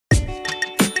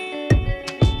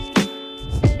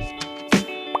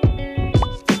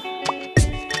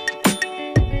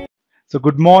So,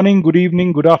 good morning, good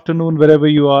evening, good afternoon, wherever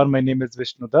you are. My name is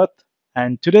Vishnu Dutt,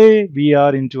 and today we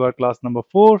are into our class number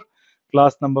four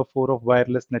of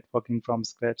wireless networking from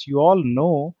scratch. You all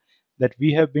know that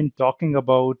we have been talking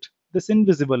about this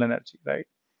invisible energy, right?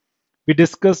 We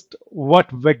discussed what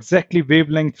exactly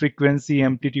wavelength, frequency,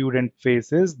 amplitude, and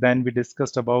phase is. Then we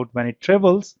discussed about when it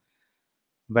travels,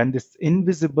 when this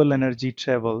invisible energy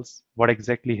travels, what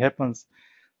exactly happens.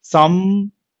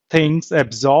 Some things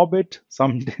absorb it,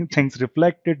 some things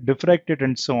reflect it, diffract it,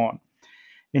 and so on.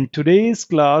 In today's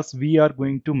class, we are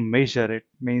going to measure it,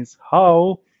 means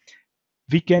how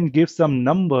we can give some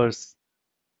numbers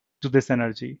to this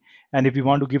energy. And if we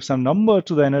want to give some number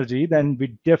to the energy, then we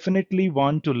definitely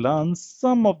want to learn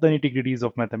some of the nitty-gritties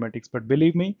of mathematics. But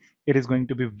believe me, it is going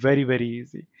to be very, very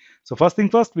easy. So first thing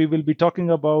first, we will be talking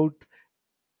about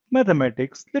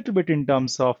mathematics, little bit in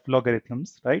terms of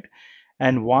logarithms, right?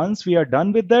 And once we are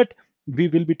done with that, we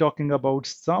will be talking about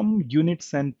some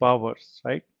units and powers,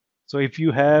 right? So if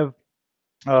you have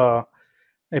uh,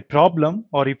 a problem,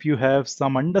 or if you have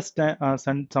some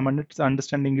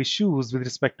understanding issues with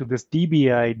respect to this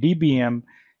DBi, DBm,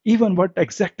 even what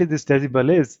exactly this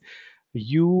decibel is,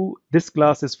 this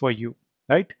class is for you,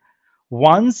 right?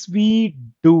 Once we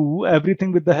do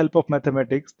everything with the help of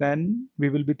mathematics, then we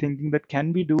will be thinking that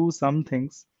can we do some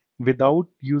things without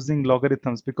using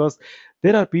logarithms? Because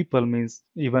there are people, means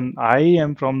even I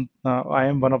am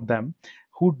one of them,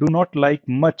 who do not like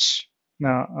much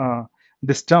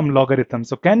this term logarithm.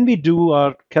 So can we do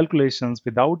our calculations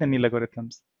without any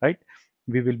logarithms, right?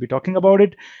 We will be talking about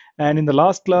it. And in the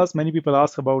last class, many people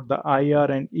asked about the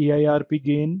IR and EIRP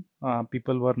gain.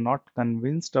 People were not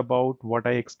convinced about what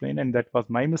I explained, and that was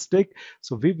my mistake.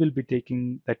 So we will be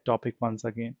taking that topic once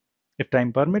again, if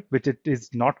time permit, which it is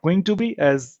not going to be,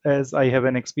 as I have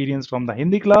an experience from the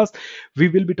Hindi class. We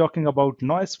will be talking about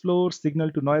noise floor, signal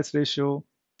to noise ratio,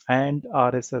 and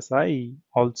RSSI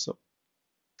also,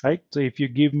 right? So if you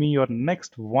give me your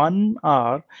next 1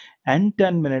 hour and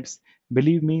 10 minutes,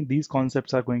 believe me, these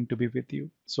concepts are going to be with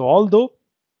you. So although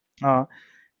uh,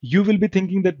 you will be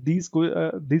thinking that these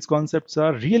concepts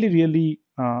are really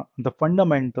the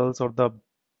fundamentals or the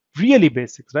really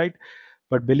basics, right?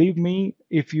 But believe me,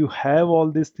 if you have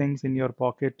all these things in your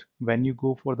pocket, when you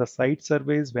go for the site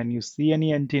surveys, when you see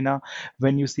any antenna,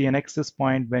 when you see an access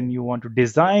point, when you want to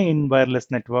design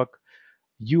wireless network,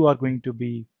 you are going to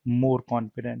be more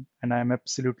confident, and I am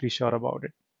absolutely sure about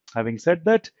it. Having said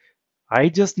that, I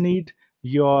just need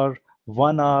your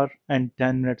 1 hour and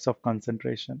 10 minutes of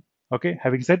concentration. Okay,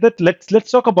 having said that,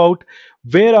 let's talk about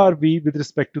where are we with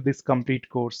respect to this complete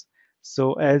course.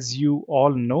 So as you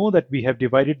all know that we have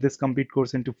divided this complete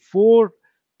course into 4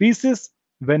 pieces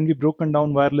when we broken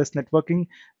down wireless networking.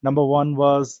 Number one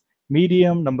was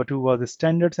medium, number two was the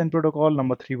standards and protocol,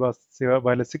 number three was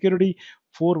wireless security,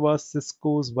 four was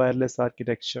Cisco's wireless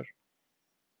architecture.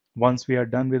 Once we are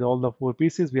done with all the 4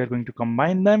 pieces, we are going to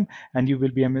combine them, and you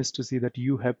will be amazed to see that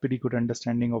you have pretty good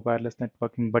understanding of wireless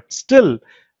networking. But still,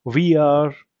 we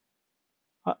are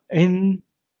in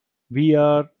we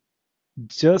are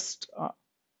just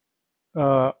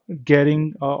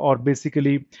getting or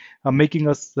basically making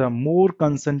us more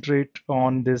concentrate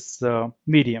on this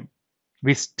medium.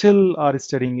 We still are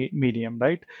studying medium,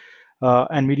 right?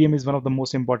 And medium is one of the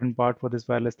most important part for this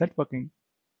wireless networking.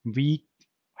 We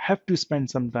have to spend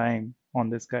some time on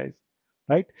this, guys,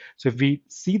 right? So if we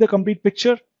see the complete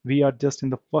picture, we are just in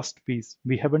the first piece.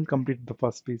 We haven't completed the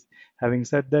first piece. Having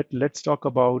said that, let's talk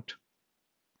about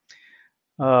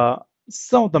uh,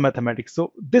 some of the mathematics.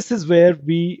 So this is where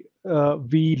we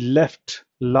left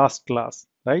last class,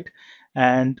 right?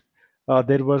 And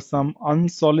there were some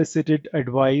unsolicited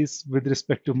advice with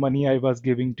respect to money I was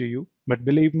giving to you. But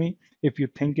believe me, if you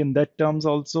think in that terms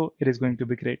also, it is going to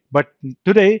be great. But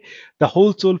today, the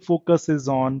whole sole focus is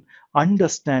on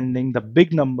understanding the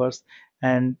big numbers,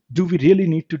 and do we really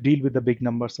need to deal with the big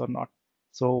numbers or not?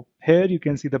 So here you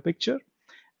can see the picture,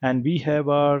 and we have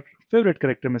our favorite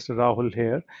character, Mr. Rahul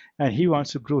here, and he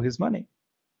wants to grow his money.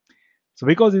 So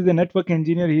because he's a network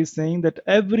engineer, he's saying that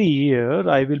every year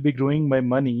I will be growing my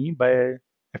money by a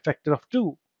factor of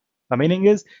 2. The meaning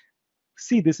is,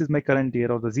 see, this is my current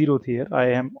year or the 0th year. I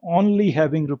am only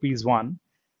having rupees 1.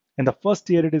 In the first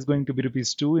year, it is going to be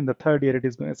rupees 2. In the third year,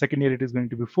 second year, it is going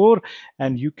to be 4.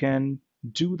 And you can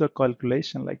do the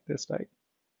calculation like this, right?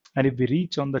 And if we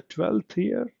reach on the 12th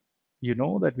year, you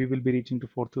know that we will be reaching to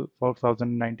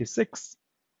 4,096.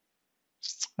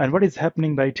 And what is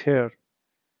happening right here?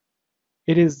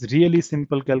 It is really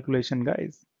simple calculation,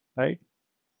 guys, right?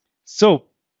 So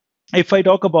if I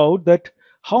talk about that,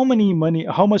 how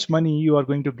much money you are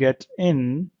going to get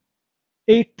in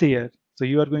 8th year. So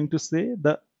you are going to say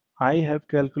the I have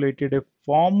calculated a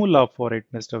formula for it,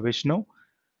 Mr. Vishnu.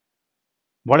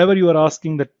 Whatever you are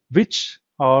asking, that which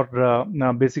or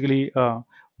now basically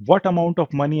what amount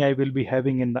of money I will be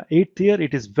having in the eighth year,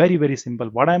 it is very, very simple.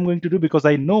 What I'm going to do, because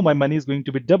I know my money is going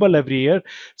to be double every year,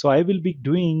 so I will be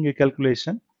doing a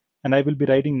calculation and I will be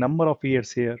writing number of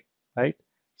years here, right?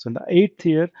 So in the eighth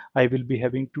year, I will be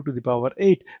having 2 to the power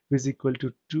 8, which is equal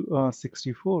to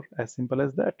 64, as simple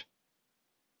as that,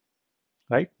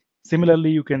 right?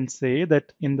 Similarly, you can say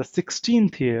that in the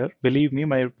 16th year, believe me,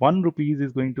 my 1 rupees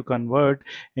is going to convert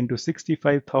into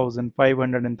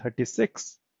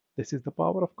 65,536. This is the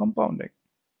power of compounding.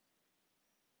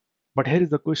 But here is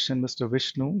the question, Mr.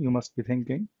 Vishnu, you must be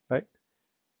thinking, right?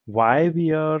 Why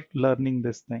we are learning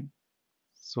this thing?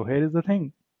 So here is the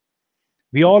thing.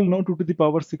 We all know 2 to the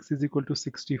power 6 is equal to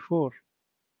 64,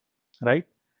 right?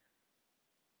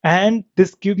 And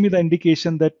this give me the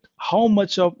indication that how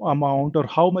much of amount or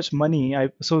how much money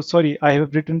so sorry, I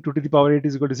have written 2 to the power 8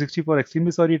 is equal to 64.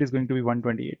 Extremely sorry, it is going to be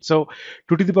 128. So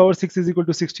 2 to the power 6 is equal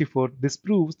to 64. This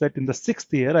proves that in the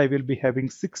sixth year I will be having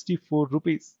 64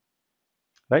 rupees,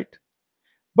 right?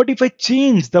 But if I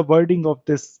change the wording of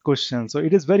this question, so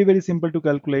it is very, very simple to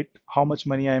calculate how much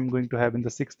money I am going to have in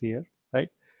the sixth year, right?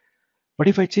 But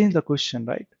if I change the question,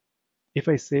 right, if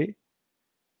I say,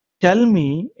 tell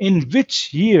me in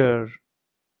which year,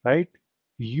 right,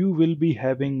 you will be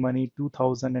having money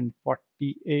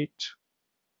 2048.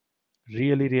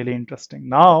 Really, really interesting.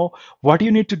 Now, what you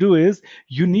need to do is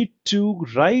you need to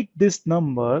write this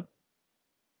number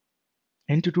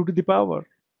into 2 to the power.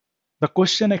 The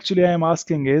question actually I am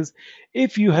asking is,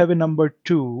 if you have a number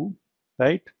 2,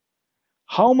 right,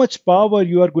 how much power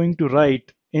you are going to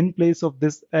write in place of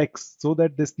this x so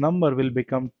that this number will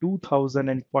become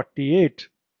 2048,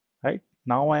 right?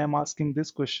 Now I am asking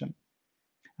this question.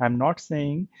 I'm not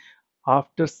saying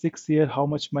after 6 years how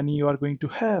much money you are going to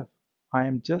have. I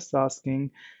am just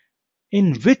asking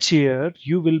in which year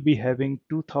you will be having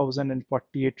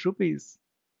 2048 rupees,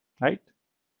 right?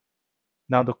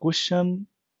 Now the question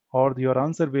or your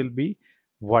answer will be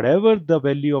whatever the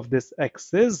value of this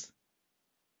x is,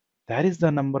 that is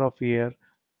the number of year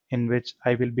in which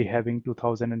I will be having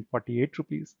 2048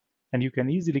 rupees. And you can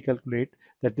easily calculate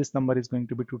that this number is going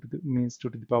to be 2 to the, means 2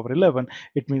 to the power 11.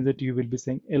 It means that you will be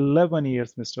saying 11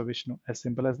 years, Mr. Vishnu, as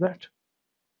simple as that,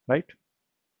 right?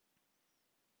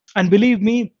 And believe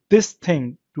me, this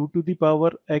thing 2 to the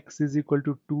power x is equal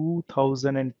to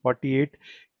 2048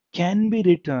 can be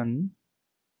written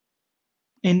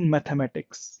in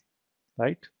mathematics,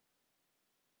 right?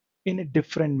 In a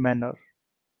different manner,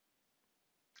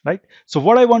 right? So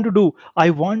what I want to do,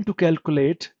 I want to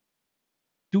calculate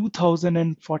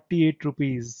 2048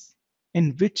 rupees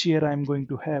in which year I'm going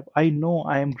to have. I know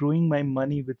I am growing my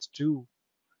money with 2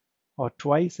 or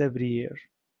twice every year,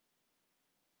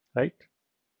 right?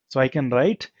 So I can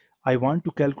write, I want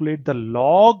to calculate the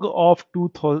log of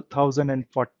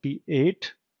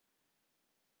 2048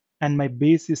 and my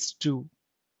base is 2.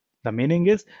 The meaning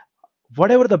is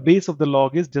whatever the base of the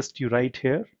log is, just you write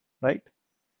here, right?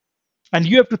 And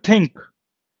you have to think,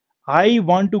 I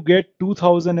want to get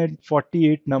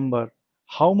 2048 number.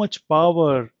 How much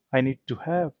power I need to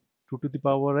have? 2 to the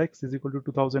power x is equal to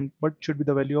 2000. What should be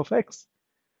the value of x?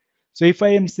 So if I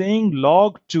am saying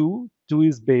log 2, 2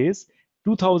 is base,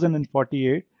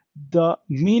 2048, the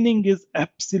meaning is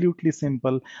absolutely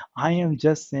simple. I am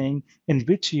just saying in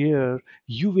which year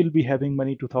you will be having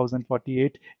money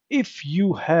 2048 if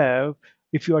you have,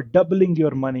 if you are doubling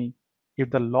your money, if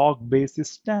the log base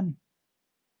is 10.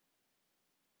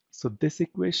 So this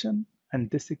equation and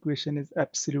this equation is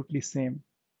absolutely same,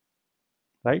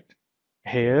 right?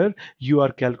 Here you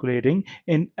are calculating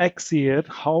in X year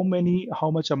how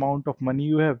much amount of money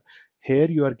you have. Here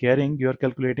you are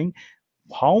calculating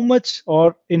how much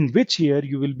or in which year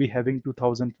you will be having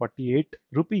 2048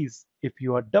 rupees if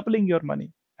you are doubling your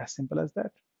money. As simple as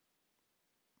that.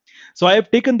 So I have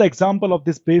taken the example of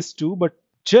this base 2, but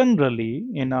generally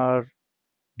in our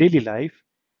daily life,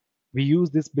 we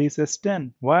use this base as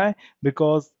 10. Why?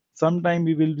 Because sometime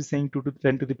we will be saying 2 to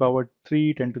 10 to the power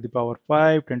 3, 10 to the power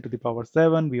 5, 10 to the power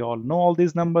 7. We all know all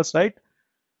these numbers, right?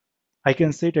 I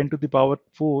can say 10 to the power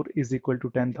 4 is equal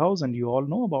to 10,000. You all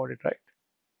know about it, right?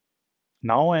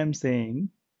 Now I am saying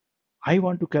I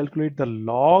want to calculate the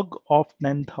log of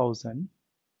 10,000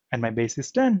 and my base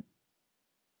is 10.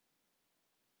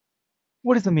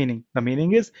 What is the meaning? The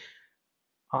meaning is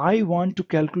I want to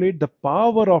calculate the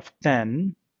power of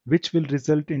 10 which will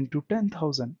result into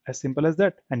 10,000. As simple as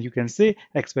that. And you can say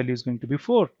x value is going to be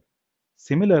 4.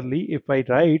 Similarly, if I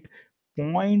write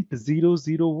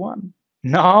 0.001,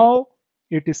 now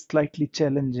it is slightly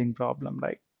challenging problem,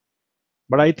 right?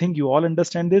 But I think you all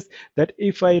understand this, that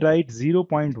if I write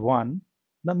 0.1,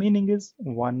 the meaning is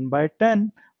 1 by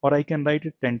 10, or I can write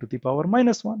it 10 to the power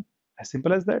minus 1. As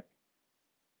simple as that.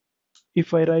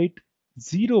 If I write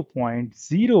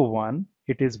 0.01,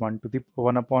 it is 1 to the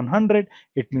 1 upon 100.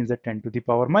 It means that 10 to the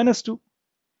power minus 2.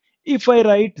 If I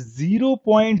write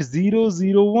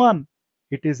 0.001,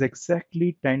 it is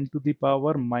exactly 10 to the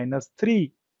power minus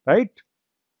 3, right?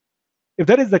 If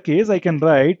that is the case, I can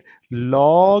write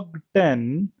log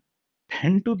 10,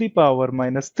 10 to the power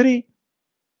minus 3.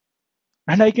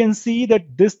 And I can see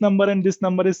that this number and this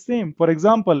number is same. For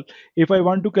example, if I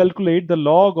want to calculate the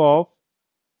log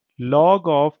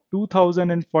of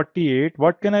 2048,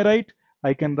 what can I write?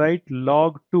 I can write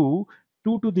log 2,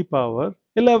 2 to the power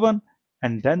 11,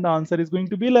 and then the answer is going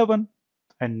to be 11.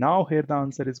 And now here the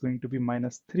answer is going to be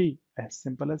minus 3, as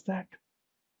simple as that.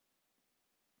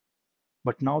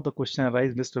 But now the question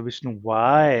arises, Mr. Vishnu,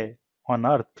 why on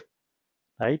earth,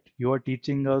 right? You are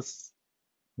teaching us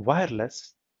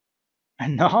wireless,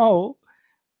 and now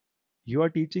you are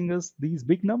teaching us these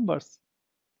big numbers.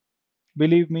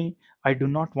 Believe me, I do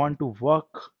not want to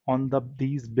work on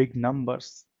these big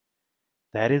numbers.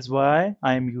 That is why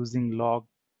I am using log.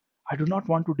 I do not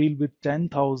want to deal with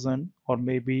 10,000 or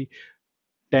maybe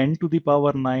 10 to the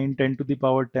power 9, 10 to the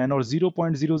power 10 or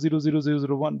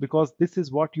 0.000001, because this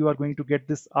is what you are going to get,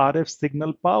 this RF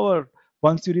signal power.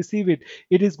 Once you receive it,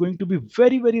 it is going to be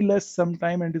very, very less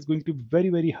sometime, and is going to be very,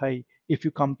 very high if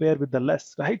you compare with the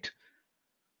less, right?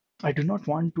 I do not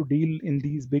want to deal in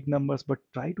these big numbers, but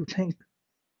try to think,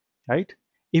 right?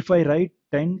 If I write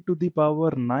 10 to the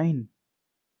power 9,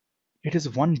 it is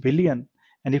 1 billion.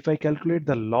 And if I calculate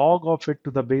the log of it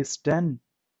to the base 10,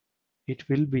 it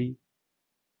will be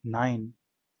 9.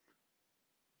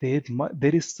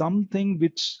 There is something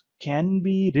which can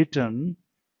be written,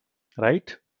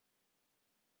 right,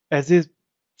 as a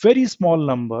very small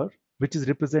number, which is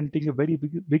representing a very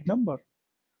big number.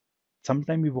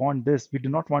 Sometimes we want this. We do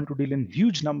not want to deal in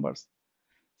huge numbers.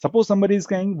 Suppose somebody is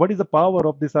saying, what is the power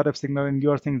of this RF signal? And you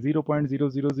are saying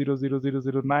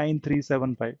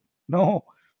 0.000009375. No,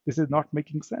 this is not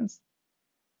making sense.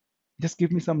 Just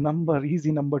give me some number,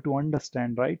 easy number to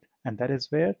understand, right? And that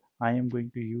is where I am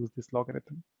going to use this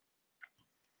logarithm.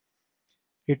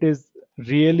 It is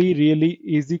really, really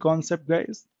easy concept,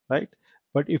 guys, right?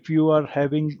 But if you are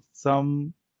having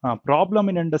some problem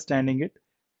in understanding it,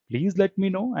 please let me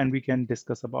know and we can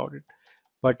discuss about it.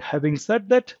 But having said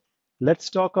that,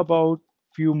 let's talk about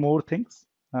few more things.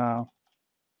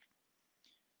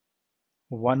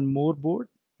 One more board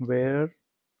where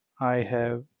I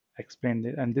have explained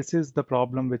it, and this is the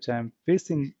problem which I am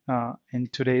facing in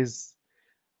today's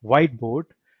whiteboard,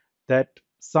 that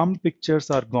some pictures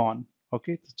are gone.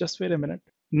 Okay, so just wait a minute.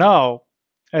 Now,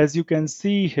 as you can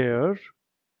see here,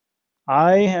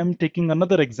 I am taking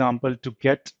another example to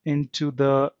get into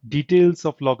the details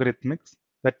of logarithmics,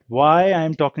 that why I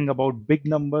am talking about big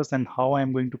numbers and how I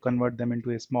am going to convert them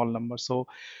into a small number. So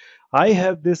I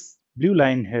have this blue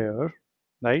line here,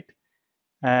 right?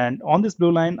 And on this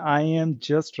blue line, I am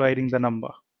just writing the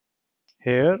number.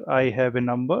 Here I have a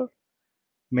number,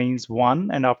 means 1,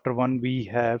 and after 1 we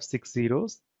have 6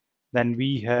 zeros. Then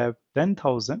we have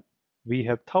 10,000, we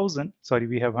have 1000, sorry,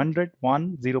 we have 100,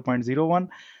 1, 0.01,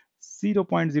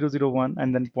 0.001,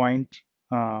 and then point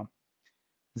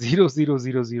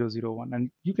 0.00001. And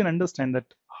you can understand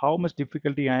that how much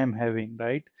difficulty I am having,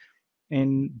 right,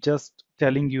 in just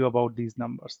telling you about these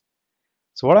numbers.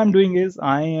 So what I'm doing is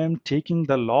I am taking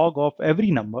the log of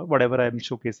every number, whatever I'm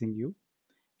showcasing you,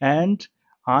 and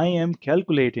I am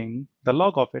calculating the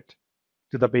log of it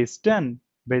to the base 10.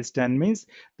 Base 10 means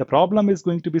the problem is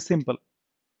going to be simple.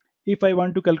 If I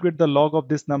want to calculate the log of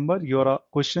this number, your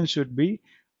question should be,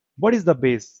 what is the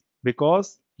base?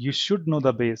 Because you should know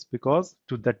the base, because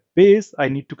to that base I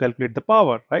need to calculate the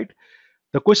power, right?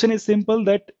 The question is simple,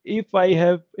 that if I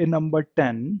have a number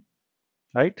 10,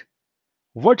 right,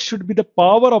 what should be the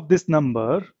power of this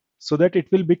number so that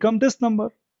it will become this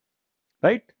number,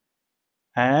 right?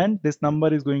 And this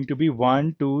number is going to be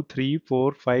 1, 2, 3,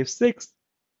 4, 5, 6.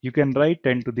 You can write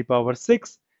 10 to the power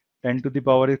 6. 10 to the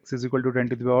power x is equal to 10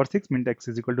 to the power 6 means x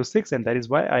is equal to 6, and that is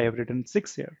why I have written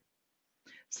 6 here.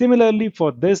 Similarly,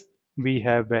 for this we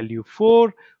have value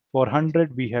 4, for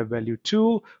 100 we have value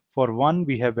 2, for 1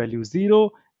 we have value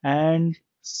 0, and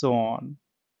so on.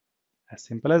 As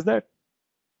simple as that.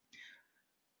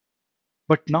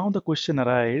 But now the question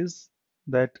arises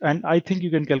that, and I think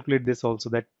you can calculate this also,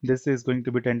 that this is going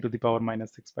to be 10 to the power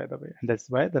minus 6, by the way, and that's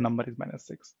why the number is minus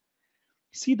 6.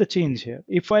 See the change here.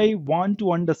 If I want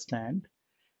to understand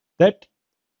that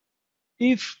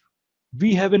if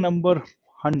we have a number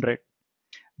 100,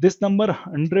 this number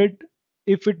 100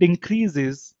 if it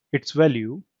increases its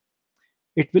value,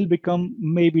 it will become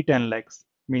maybe 10 lakhs,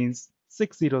 means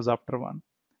 6 zeros after one.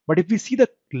 But if we see the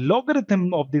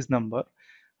logarithm of this number,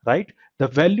 right, the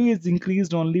value is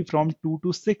increased only from 2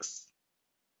 to 6.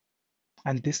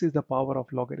 And this is the power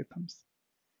of logarithms.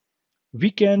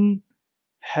 We can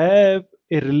have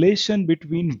a relation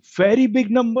between very big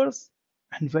numbers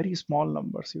and very small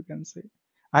numbers, you can say.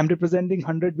 I'm representing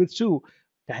 100 with 2,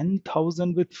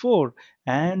 10,000 with 4,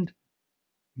 and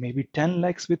maybe 10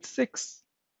 lakhs with 6.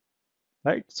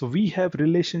 Right, so we have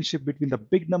relationship between the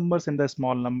big numbers and the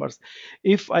small numbers.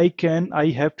 If I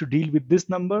have to deal with this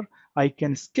number, I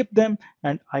can skip them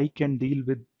and I can deal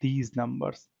with these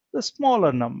numbers, the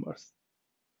smaller numbers.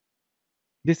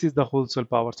 This is the wholesale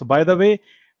power. So by the way,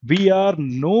 we are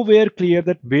nowhere clear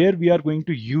that where we are going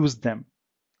to use them,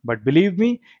 but believe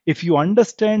me, if you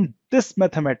understand this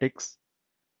mathematics,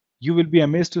 you will be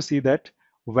amazed to see that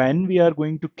when we are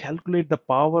going to calculate the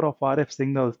power of RF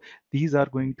signals, these are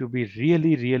going to be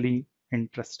really, really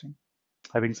interesting.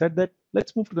 Having said that,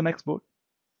 let's move to the next board.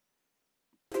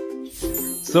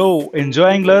 So,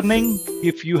 enjoying learning?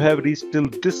 If you have reached till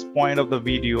this point of the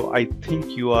video, I think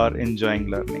you are enjoying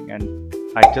learning, and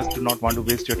I just do not want to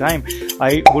waste your time.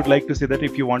 I would like to say that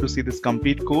if you want to see this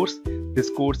complete course, this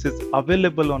course is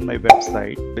available on my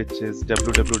website, which is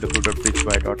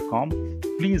www.vidbi.com.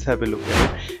 Please have a look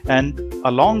at it. And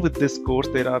along with this course,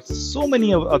 there are so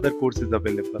many other courses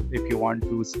available. If you want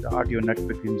to start your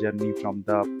networking journey from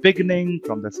the beginning,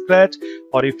 from the scratch,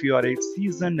 or if you are a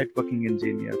seasoned networking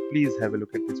engineer, please have a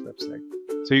look at this website.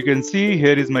 So you can see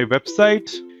here is my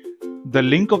website. The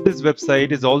link of this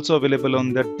website is also available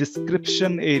on the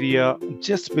description area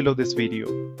just below this video.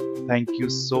 Thank you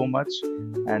so much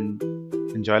and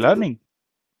enjoy learning.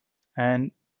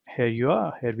 And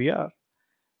here we are.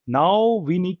 Now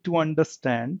we need to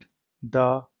understand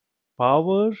the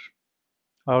power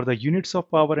or the units of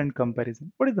power and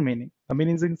comparison. What is the meaning? The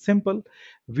meaning is simple.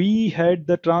 We had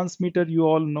the transmitter, you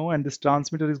all know, and this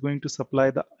transmitter is going to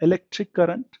supply the electric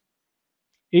current,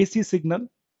 AC signal,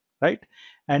 right?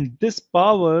 And this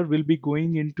power will be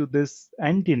going into this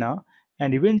antenna,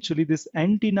 and eventually this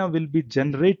antenna will be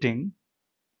generating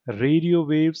radio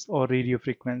waves or radio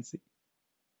frequency.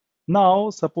 Now,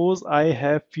 suppose I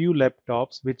have few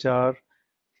laptops which are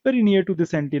very near to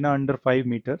this antenna, under 5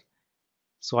 meters.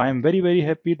 So I am very, very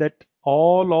happy that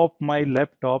all of my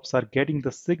laptops are getting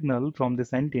the signal from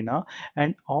this antenna,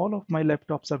 and all of my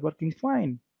laptops are working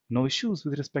fine. No issues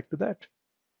with respect to that.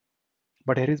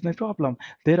 But here is my problem.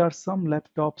 There are some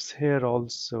laptops here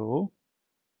also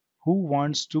who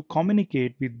wants to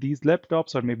communicate with these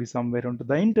laptops or maybe somewhere onto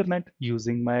the internet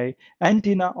using my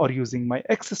antenna or using my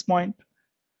access point.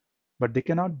 But they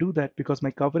cannot do that because my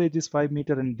coverage is 5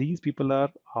 meters and these people are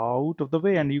out of the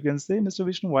way. And you can say, Mr.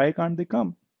 Vishnu, why can't they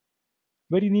come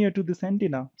very near to this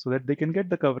antenna so that they can get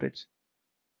the coverage?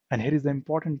 And here is the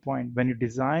important point. When you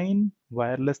design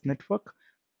wireless network,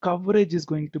 coverage is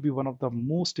going to be one of the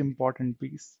most important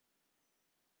piece,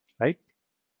 right?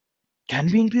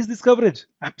 Can we increase this coverage?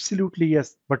 Absolutely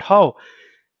yes. But how?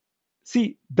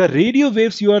 See, the radio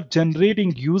waves you are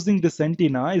generating using this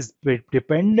antenna is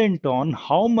dependent on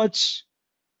how much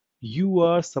you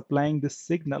are supplying this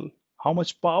signal, how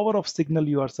much power of signal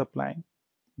you are supplying.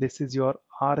 This is your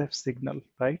RF signal,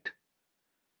 right?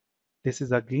 This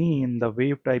is again the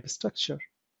wave type structure,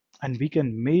 and we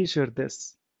can measure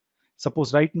this.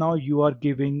 Suppose right now you are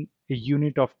giving a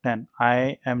unit of 10.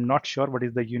 I am not sure what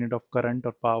is the unit of current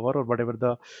or power or whatever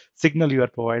the signal you are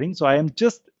providing. So I am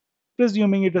just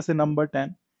presuming it as a number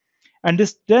 10. And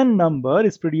this 10 number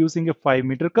is producing a 5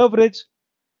 meter coverage.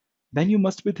 Then you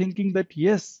must be thinking that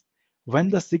yes, when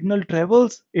the signal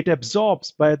travels, it absorbs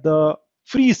by the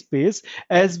free space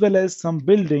as well as some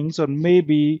buildings or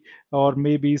maybe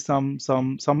some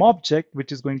object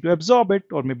which is going to absorb it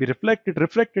or maybe reflect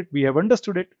it. We have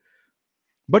understood it.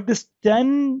 But this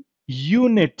 10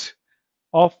 unit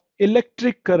of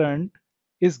electric current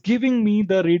is giving me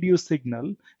the radio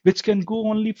signal which can go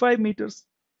only 5 meters.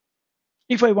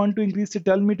 If I want to increase to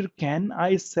 10 meter, can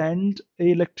I send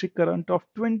a electric current of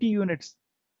 20 units,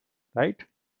 right?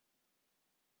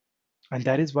 And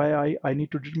that is why I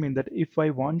need to determine that if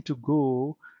I want to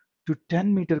go to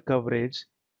 10 meter coverage,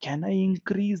 can I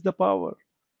increase the power?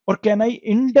 Or can I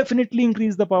indefinitely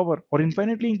increase the power or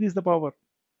infinitely increase the power,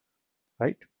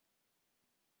 right?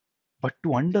 But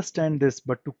to understand this,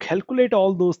 but to calculate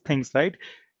all those things, right,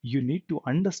 you need to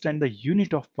understand the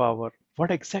unit of power,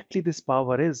 what exactly this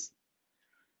power is.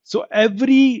 So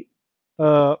every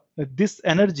this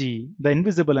energy, the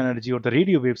invisible energy or the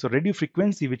radio waves or radio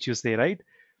frequency, which you say, right,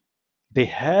 they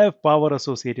have power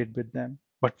associated with them.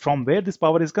 But from where this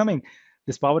power is coming?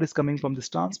 This power is coming from this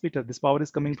transmitter. This power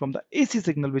is coming from the AC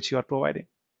signal which you are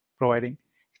providing.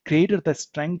 Greater the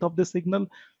strength of the signal,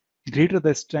 greater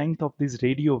the strength of these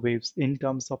radio waves in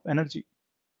terms of energy.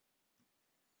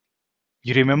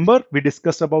 You remember we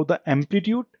discussed about the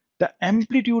amplitude? The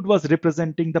amplitude was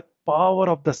representing the power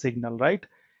of the signal, right?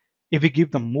 If we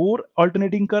give the more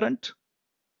alternating current,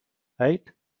 right,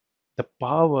 the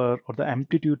power or the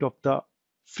amplitude of the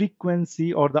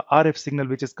frequency or the RF signal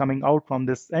which is coming out from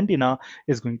this antenna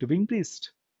is going to be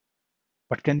increased.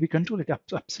 But can we control it?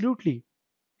 Absolutely.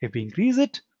 If we increase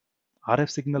it, RF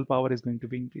signal power is going to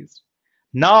be increased.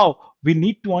 Now we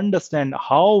need to understand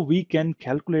how we can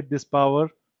calculate this power,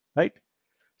 right?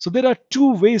 So there are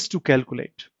two ways to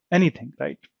calculate anything,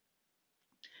 right?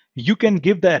 You can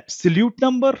give the absolute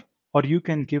number or you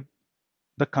can give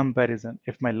the comparison.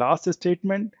 If my last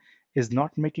statement is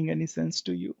not making any sense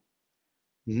to you,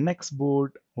 next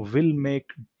board will make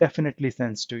definitely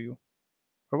sense to you.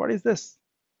 Or what is this,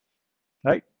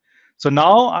 right? So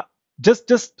now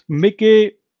just make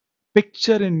a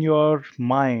picture in your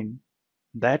mind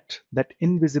that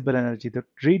invisible energy, the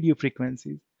radio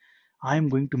frequencies. I am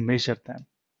going to measure them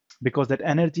because that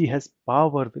energy has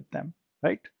power with them,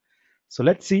 right? So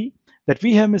let's see that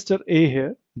we have Mr. A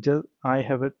here. Just I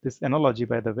have this analogy,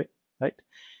 by the way, right?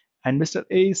 And Mr.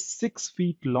 A is 6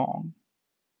 feet long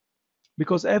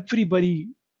because everybody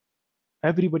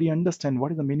understand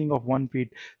what is the meaning of 1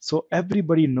 feet. So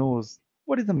everybody knows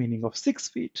what is the meaning of 6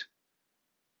 feet.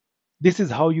 This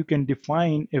is how you can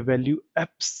define a value,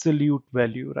 absolute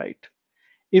value, right?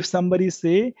 If somebody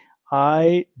say,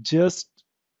 I just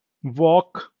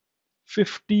walk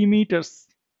 50 meters,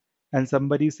 and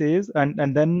somebody says, and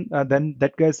then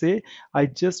that guy say, I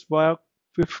just walk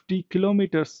 50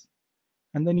 kilometers,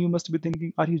 and then you must be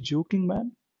thinking, are you joking,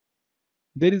 man?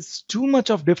 There is too much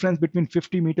of difference between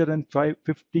 50 meter and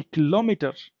 50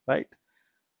 kilometers, right?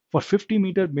 For 50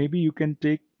 meter, maybe you can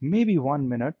take maybe 1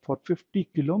 minute. For 50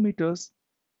 kilometers,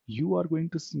 you are going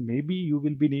to maybe you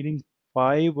will be needing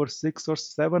 5 or 6 or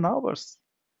 7 hours.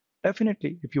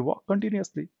 Definitely, if you walk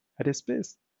continuously at a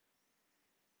space,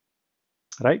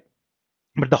 right?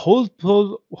 But the whole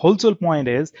sole point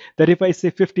is that if I say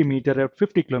 50 meter or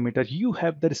 50 kilometer, you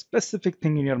have that specific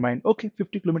thing in your mind. Okay,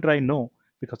 50 kilometer I know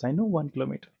because I know 1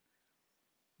 kilometer.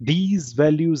 These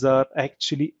values are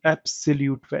actually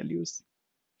absolute values,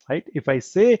 right? If I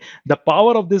say the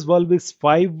power of this bulb is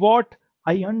 5 watt,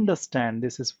 I understand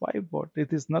this is 5 watt.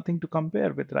 It is nothing to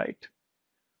compare with, right?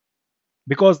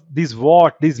 Because these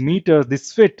watt, these meters,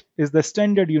 this fit is the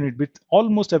standard unit which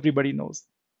almost everybody knows.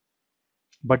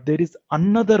 But there is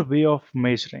another way of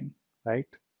measuring, right?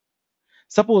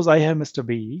 Suppose I have Mr.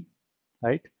 B,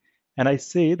 right? And I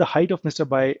say the height of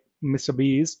Mr.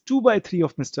 B is 2 by 3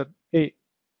 of Mr. A.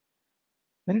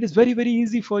 Then it is very, very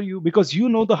easy for you because you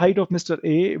know the height of Mr.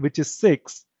 A, which is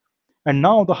 6. And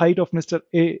now the height of Mr.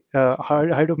 A,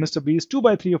 height of Mr. B is 2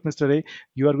 by 3 of Mr. A.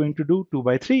 You are going to do 2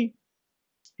 by 3.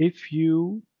 If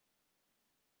you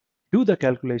do the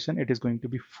calculation, it is going to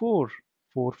be 4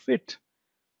 feet.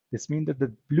 This means that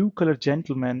the blue color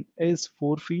gentleman is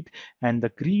 4 feet and the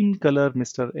green color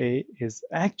Mr. A is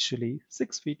actually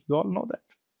 6 feet. You all know that.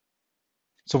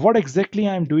 So what exactly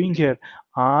I am doing here?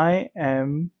 I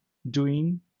am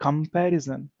doing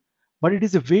comparison, but it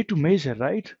is a way to measure,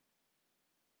 right?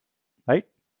 Right?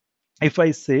 If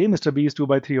I say Mr. B is 2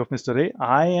 by 3 of Mr. A,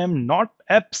 I am not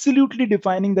absolutely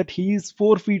defining that he is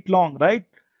 4 feet long, right?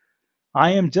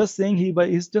 I am just saying he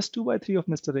is just 2 by 3 of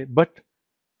Mr. A. But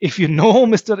if you know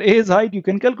Mr. A's height, you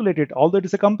can calculate it. Although it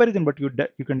is a comparison, but you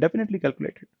can definitely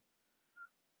calculate it,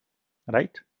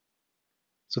 right?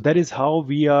 So that is how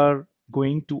we are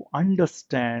going to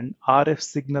understand RF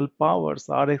signal powers,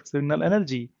 RF signal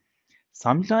energy.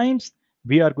 Sometimes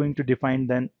we are going to define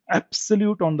them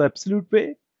absolute on the absolute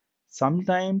way.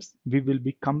 Sometimes we will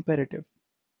be comparative.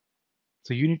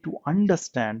 So you need to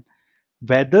understand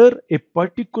whether a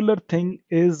particular thing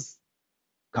is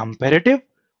comparative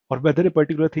or whether a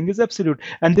particular thing is absolute.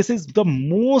 And this is the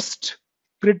most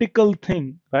critical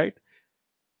thing, right?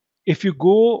 If you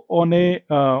go on a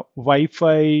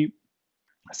Wi-Fi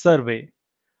survey,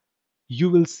 you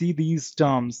will see these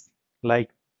terms like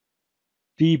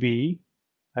dB,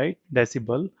 right,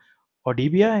 decibel, or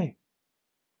dBi.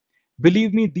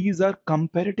 Believe me, these are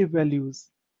comparative values.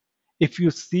 If you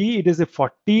see it is a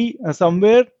 40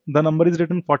 somewhere, the number is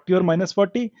written 40 or minus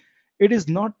 40. It is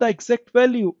not the exact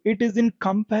value. It is in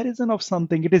comparison of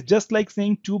something. It is just like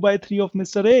saying 2 by 3 of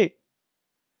Mr. A.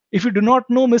 If you do not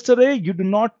know Mr. A, you do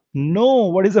not know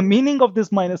what is the meaning of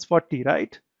this minus 40,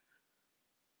 right?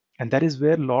 And that is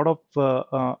where a lot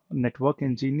of network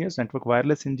engineers, network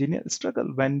wireless engineers struggle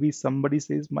when we somebody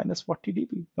says minus 40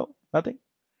 dB. No, nothing.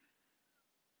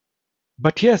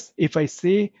 But yes, if I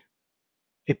say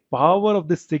a power of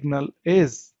this signal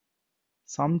is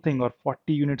something or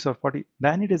 40 units or 40,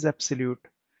 then it is absolute.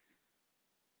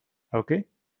 Okay.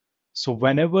 So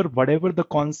whenever, whatever the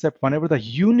concept, whenever the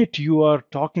unit you are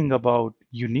talking about,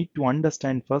 you need to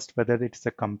understand first whether it's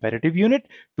a comparative unit,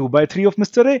 2 by 3 of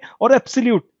Mr. A, or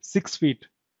absolute 6 feet.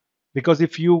 Because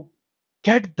if you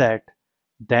get that,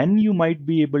 then you might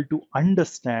be able to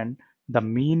understand the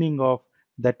meaning of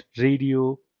that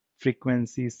radio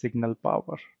frequency signal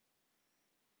power.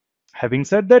 Having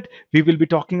said that, we will be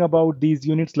talking about these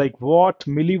units like watt,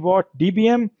 milliwatt,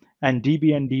 dBm, and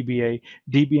dB and dBi.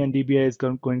 dB and dBi is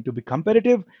going to be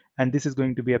comparative, and this is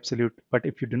going to be absolute. But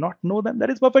if you do not know them, that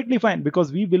is perfectly fine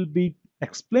because we will be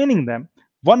explaining them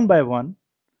one by one,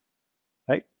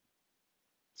 right?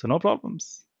 So no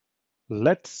problems.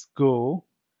 Let's go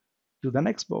to the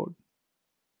next board.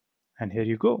 And here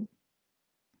you go.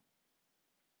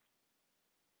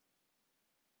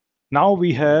 Now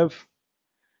we have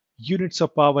units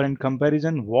of power in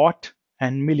comparison, watt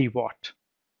and milliwatt.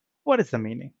 What is the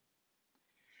meaning?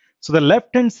 So the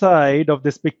left hand side of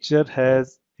this picture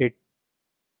has a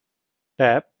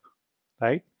tap,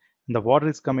 right? And the water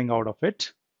is coming out of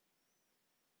it.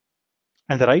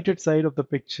 And the right hand side of the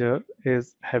picture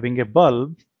is having a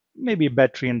bulb, maybe a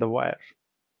battery in the wire.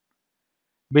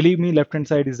 Believe me, left hand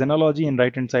side is analogy and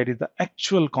right hand side is the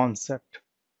actual concept.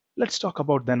 Let's talk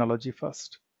about the analogy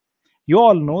first. You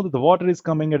all know that the water is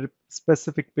coming at a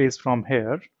specific pace from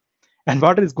here, and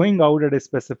water is going out at a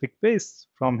specific pace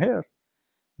from here,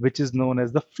 which is known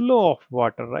as the flow of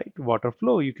water, right? Water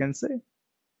flow, you can say.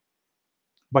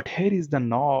 But here is the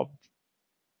knob,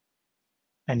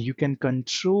 and you can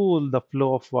control the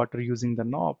flow of water using the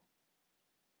knob.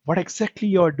 What exactly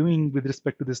you are doing with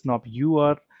respect to this knob? You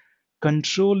are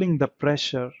controlling the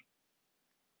pressure.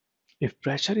 If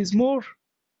pressure is more,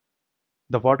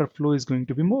 the water flow is going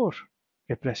to be more.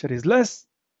 If pressure is less,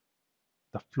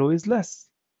 the flow is less.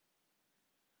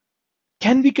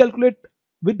 Can we calculate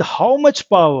with how much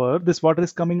power this water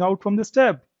is coming out from this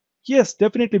tap? Yes,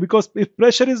 definitely, because if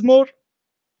pressure is more,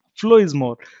 flow is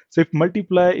more. So if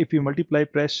you multiply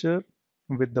pressure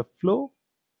with the flow,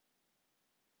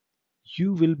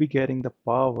 you will be getting the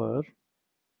power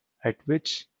at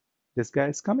which this guy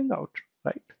is coming out,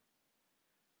 right?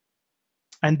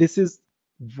 And this is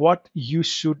what you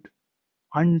should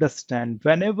understand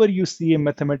whenever you see a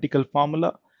mathematical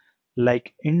formula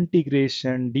like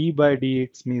integration, d by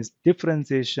dx means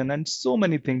differentiation, and so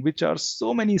many things, which are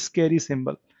so many scary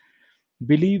symbols.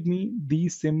 Believe me,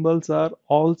 these symbols are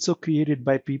also created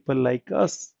by people like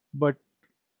us. But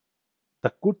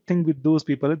the good thing with those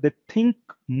people is they think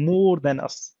more than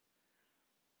us.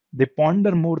 They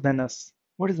ponder more than us.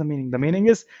 What is the meaning? The meaning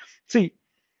is, see,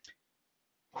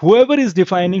 whoever is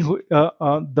defining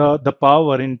the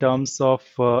power in terms of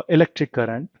electric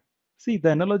current, see, the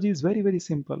analogy is very, very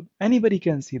simple. Anybody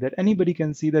can see that. Anybody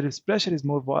can see that if pressure is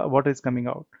more, water is coming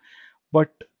out.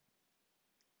 But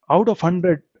out of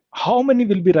 100, how many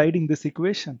will be writing this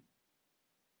equation?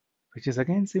 Which is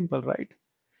again simple, right?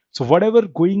 So whatever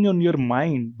going on your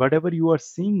mind, whatever you are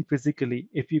seeing physically,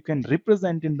 if you can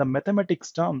represent in the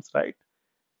mathematics terms, right?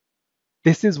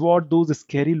 This is what those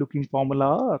scary looking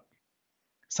formula are.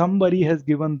 Somebody has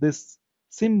given this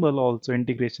symbol also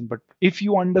integration, but if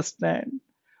you understand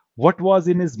what was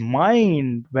in his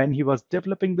mind when he was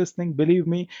developing this thing, believe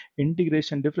me,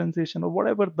 integration, differentiation, or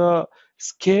whatever the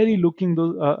scary looking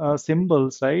those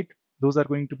symbols, right? Those are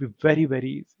going to be very, very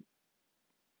easy.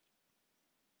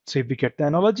 So if we get the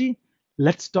analogy,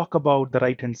 let's talk about the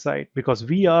right hand side because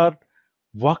we are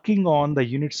working on the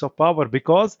units of power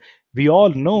because we all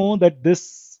know that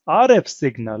this RF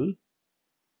signal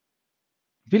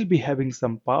will be having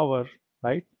some power,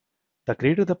 right? The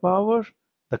greater the power,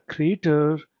 the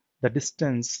greater the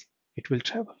distance it will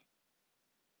travel.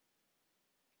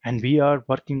 And we are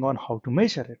working on how to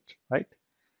measure it, right?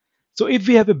 So if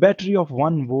we have a battery of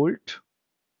 1 volt,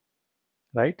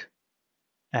 right?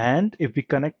 And if we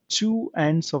connect two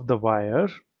ends of the wire,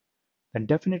 then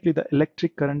definitely the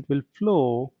electric current will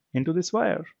flow into this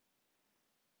wire.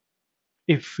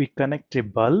 If we connect a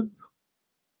bulb,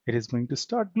 it is going to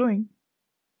start glowing.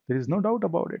 There is no doubt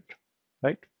about it,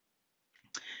 right?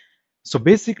 So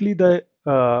basically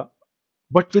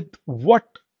but with what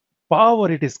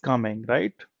power it is coming,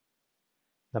 right?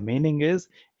 The meaning is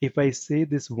if I say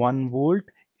this 1 volt,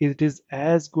 it is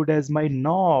as good as my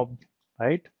knob,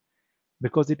 right?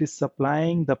 Because it is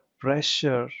supplying the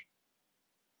pressure.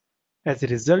 As a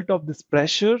result of this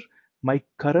pressure, my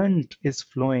current is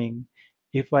flowing.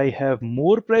 If I have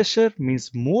more pressure,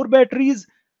 means more batteries,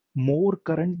 more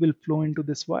current will flow into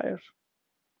this wire.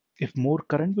 If more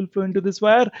current will flow into this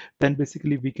wire, then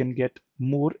basically we can get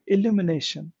more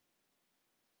illumination.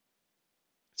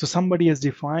 So somebody has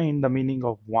defined the meaning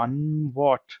of 1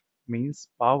 watt means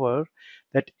power,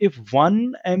 that if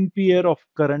 1 ampere of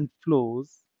current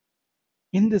flows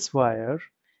in this wire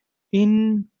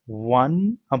in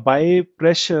one by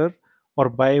pressure or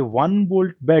by 1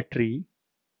 volt battery,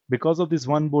 because of this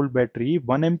 1 volt battery,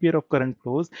 1 ampere of current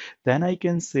flows, then I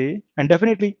can say, and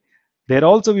definitely there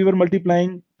also we were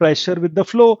multiplying pressure with the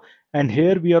flow, and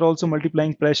here we are also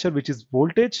multiplying pressure, which is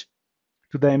voltage,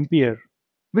 to the ampere,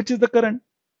 which is the current.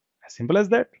 As simple as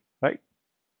that, right?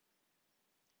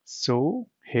 So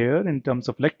here in terms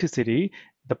of electricity,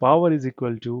 the power is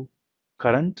equal to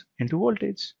current into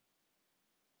voltage.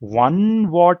 1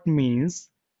 watt means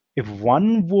if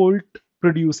 1 volt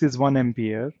produces 1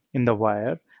 ampere in the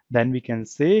wire, then we can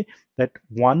say that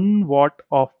 1 watt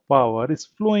of power is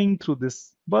flowing through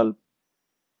this bulb,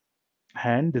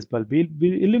 and this bulb will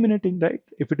be illuminating, right?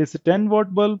 If it is a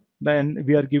 10-watt bulb, then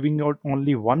we are giving out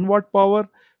only 1 watt power,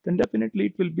 then definitely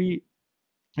it will be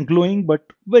glowing but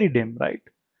very dim, right?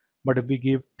 But if we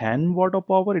give 10 watt of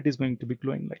power, it is going to be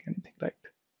glowing like anything, right?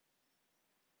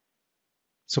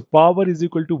 So power is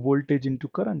equal to voltage into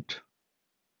current.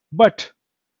 But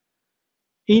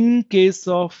in case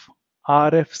of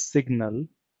RF signal,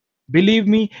 believe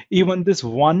me, even this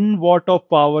 1 watt of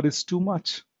power is too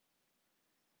much,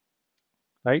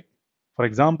 right? For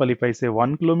example, if I say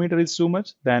 1 kilometer is too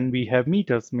much, then we have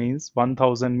meters, means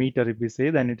 1000 meter. If we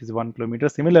say, then it is 1 kilometer.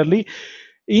 Similarly,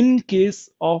 in case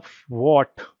of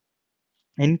watt,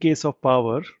 in case of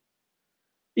power,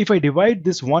 if I divide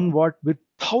this 1 watt with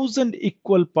 1000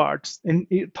 equal parts, in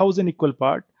 1000 equal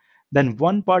part, then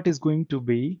one part is going to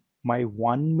be my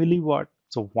 1 milliwatt.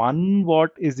 So 1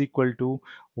 watt is equal to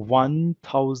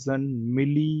 1000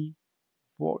 milliwatt,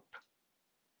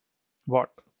 watt,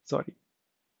 sorry.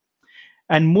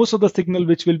 And most of the signal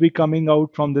which will be coming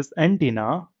out from this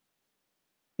antenna,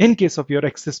 in case of your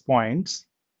access points,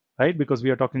 right, because we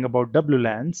are talking about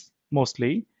WLANs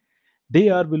mostly, they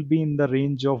are will be in the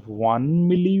range of 1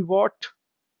 milliwatt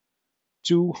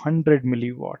to 100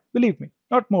 milliwatt. Believe me,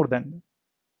 not more than.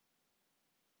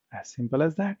 As simple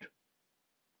as that,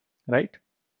 right?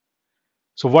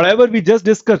 So whatever we just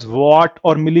discussed, watt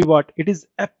or milliwatt, it is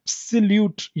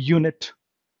absolute unit.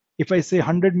 If I say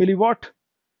 100 milliwatt,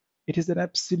 it is an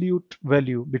absolute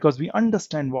value because we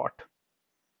understand watt,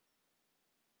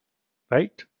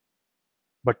 right?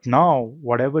 But now,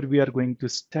 whatever we are going to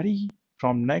study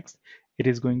from next, it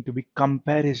is going to be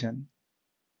comparison,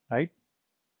 right?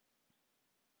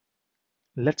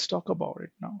 Let's talk about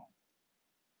it now.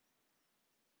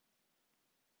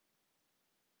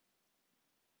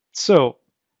 So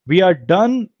we are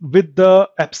done with the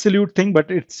absolute thing,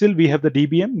 but it's still we have the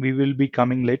DBm. We will be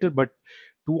coming later, but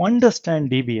to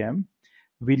understand DBm,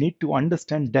 we need to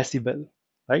understand decibel,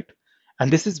 right?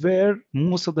 And this is where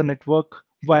most of the network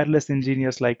wireless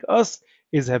engineers like us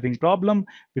is having problem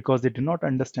because they do not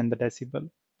understand the decibel.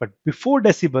 But before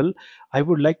decibel, I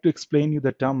would like to explain you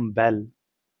the term bell.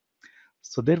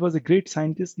 So there was a great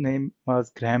scientist named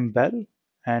was Graham Bell,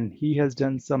 and he has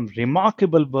done some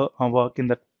remarkable work in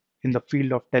the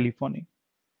field of telephony.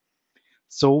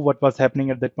 So what was happening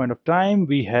at that point of time?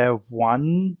 We have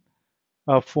one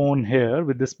phone here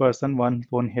with this person, one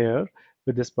phone here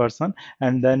with this person,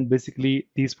 and then basically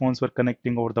these phones were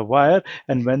connecting over the wire.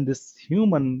 And when this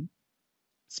human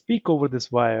speak over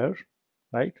this wire,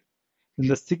 right? Then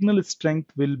the signal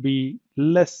strength will be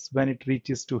less when it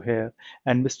reaches to here.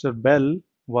 And Mr. Bell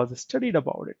was studied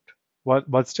about it,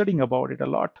 was studying about it a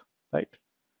lot, right?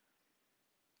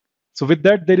 So with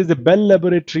that, there is a Bell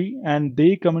laboratory, and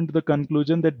they come into the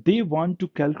conclusion that they want to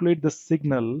calculate the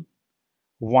signal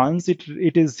once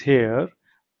it is here.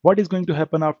 What is going to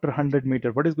happen after 100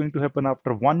 meter? What is going to happen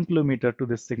after 1 kilometer to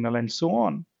this signal, and so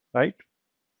on, right?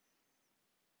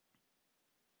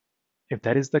 If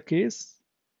that is the case,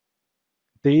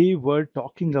 they were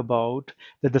talking about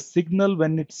that the signal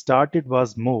when it started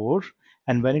was more,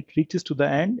 and when it reaches to the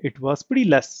end, it was pretty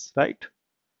less, right?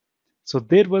 So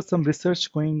there was some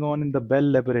research going on in the Bell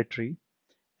laboratory,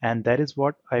 and that is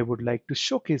what I would like to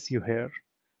showcase you here.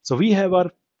 So we have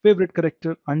our favorite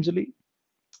character Anjali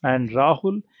and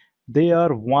Rahul. They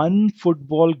are one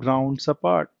football grounds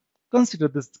apart. Consider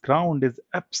this ground is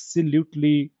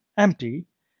absolutely empty,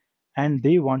 and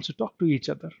they want to talk to each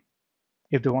other.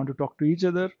 If they want to talk to each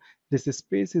other, this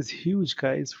space is huge,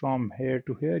 guys, from here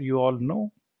to here. You all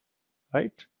know,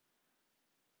 right?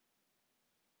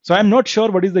 So I'm not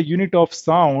sure what is the unit of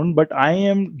sound, but I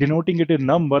am denoting it in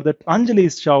number that Anjali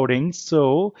is shouting.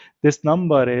 So this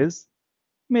number is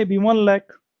maybe 1 lakh,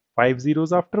 5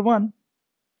 zeros after 1,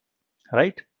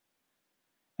 right?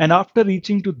 And after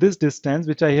reaching to this distance,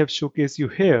 which I have showcased you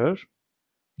here,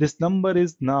 this number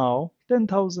is now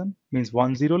 10,000, means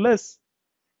 1 zero less.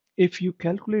 If you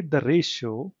calculate the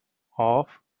ratio of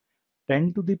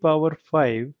 10 to the power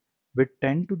 5 with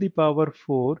 10 to the power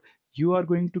 4, you are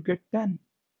going to get 10.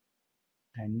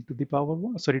 10 to the power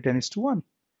 1, sorry, 10 is to 1.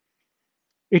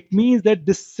 It means that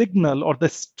this signal or the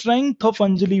strength of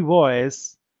Anjali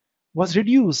voice was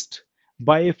reduced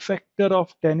by a factor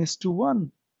of 10 is to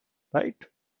 1, right?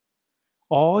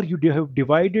 Or you have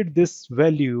divided this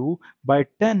value by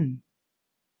 10,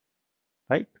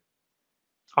 right?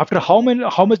 After how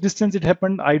much distance it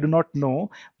happened, I do not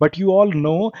know, but you all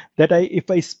know that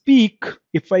if I speak,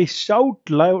 if I shout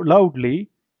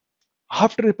loudly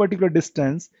after a particular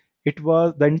distance, it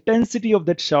was the intensity of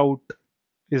that shout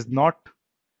is not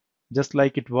just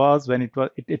like it was when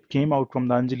it came out from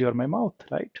the Anjali or my mouth,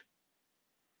 right?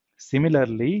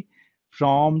 Similarly,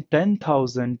 from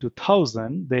 10,000 to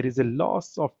 1,000, there is a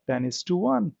loss of 10 is to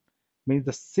 1, means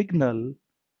the signal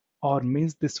or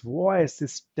means this voice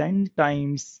is 10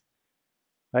 times,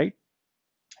 right?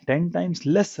 10 times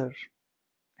lesser.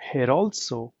 Here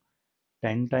also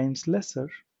 10 times lesser.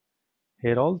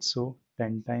 Here also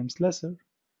 10 times lesser.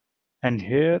 And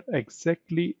here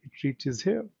exactly it reaches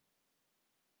here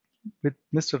with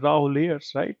Mr. Rahul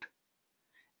ears, right?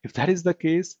 If that is the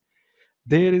case,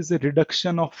 there is a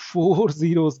reduction of 4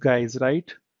 zeros, guys,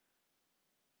 right?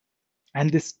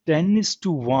 And this 10 is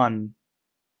to 1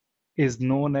 is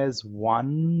known as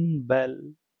 1 bell.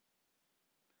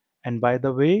 And by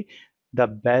the way, the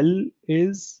bell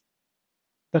is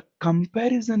the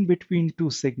comparison between two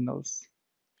signals.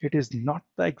 It is not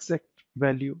the exact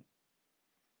value.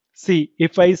 See,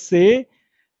 if I say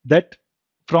that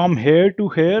from here to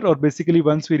here, or basically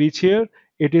once we reach here,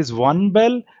 it is 1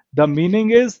 bell, the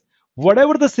meaning is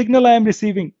whatever the signal I am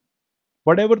receiving,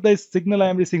 whatever the signal I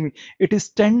am receiving, it is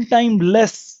 10 times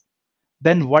less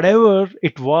than whatever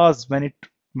it was when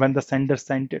the sender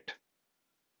sent it.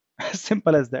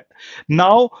 Simple as that.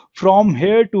 Now from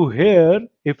here to here,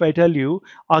 if I tell you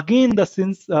again,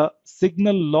 the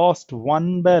signal lost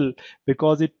 1 bell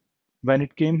because it when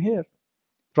it came here.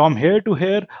 From here to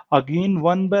here, again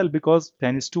 1 bell because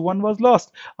 10 is to 1 was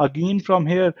lost. Again from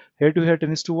here to here,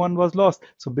 10 is to 1 was lost.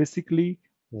 So basically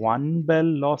 1 bell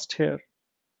lost here.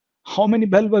 How many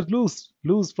bell was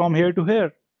lose from here to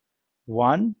here?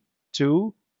 1,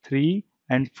 2, 3,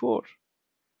 and 4.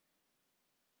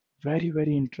 Very,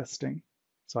 very interesting.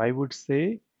 So I would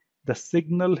say the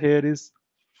signal here is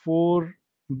 4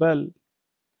 bell.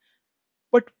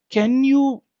 But can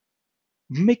you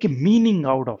make a meaning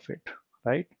out of it,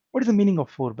 right? What is the meaning of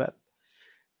 4 bell?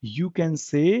 You can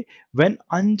say when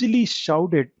Anjali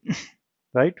shouted,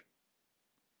 right?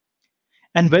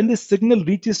 And when the signal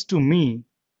reaches to me,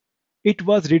 it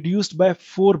was reduced by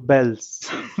 4 bells,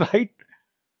 right?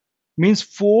 Means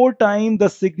 4 times the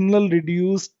signal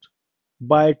reduced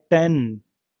by 10,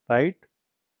 right?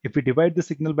 If we divide the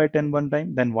signal by 10 one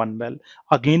time, then 1 bell.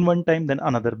 Again 1 time, then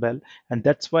another bell. And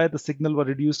that's why the signal was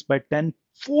reduced by 10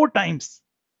 4 times.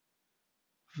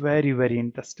 Very, very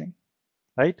interesting,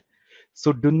 right?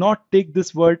 So do not take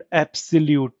this word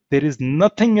absolute. There is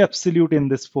nothing absolute in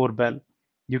this 4 bell.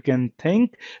 You can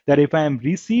think that if I am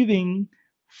receiving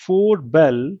 4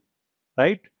 bell,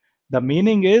 right? The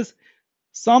meaning is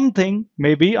something,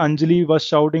 maybe Anjali was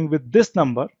shouting with this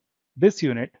number, this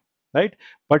unit, right?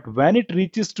 But when it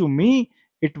reaches to me,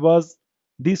 it was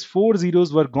these 4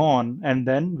 zeros were gone, and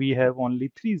then we have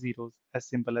only 3 zeros, as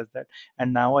simple as that.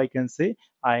 And now I can say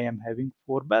I am having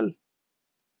 4 bell.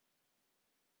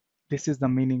 This is the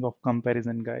meaning of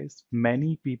comparison, guys.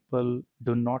 Many people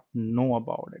do not know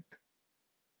about it.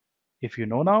 If you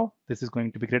know now, this is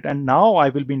going to be great. And now I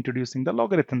will be introducing the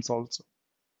logarithms also.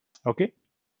 Okay.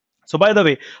 So by the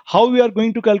way, how we are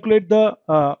going to calculate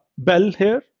the bell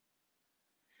here?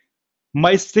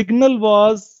 My signal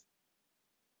was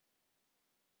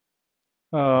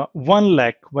 1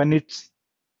 lakh when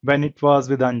it was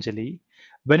with Anjali.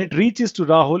 When it reaches to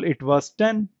Rahul, it was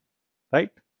 10,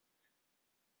 right?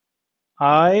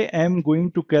 I am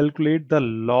going to calculate the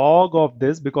log of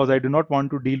this because I do not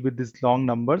want to deal with these long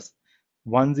numbers.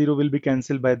 1 0 will be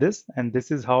cancelled by this, and this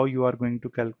is how you are going to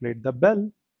calculate the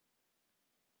bell.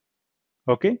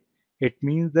 Okay, it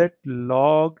means that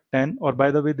log 10, or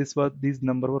by the way, these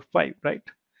number were 5, right?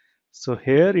 So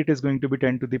here it is going to be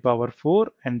 10 to the power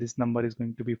 4, and this number is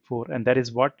going to be 4, and that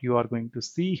is what you are going to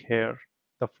see here,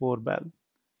 the 4 bell.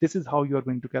 This is how you are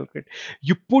going to calculate.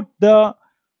 You put the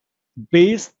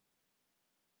base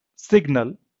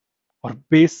signal or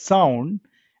base sound,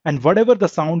 and whatever the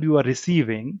sound you are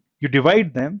receiving, you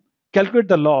divide them, calculate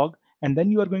the log, and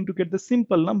then you are going to get the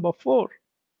simple number 4.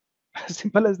 As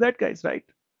simple as that, guys, right?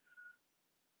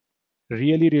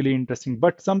 Really, really interesting.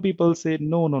 But some people say,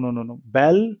 no, no, no, no, no.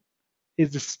 Bell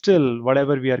is still,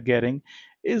 whatever we are getting,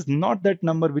 is not that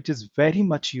number which is very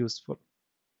much useful.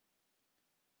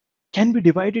 Can we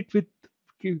divide it with,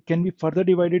 can we further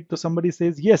divide it? So somebody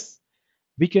says, yes,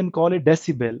 we can call it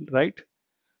decibel, right?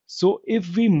 So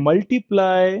if we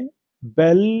multiply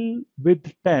bell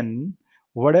with 10,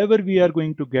 whatever we are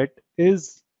going to get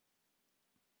is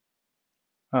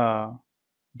uh,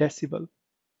 decibel.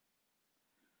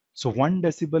 So 1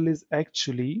 decibel is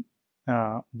actually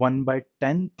 1 by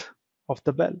 10th of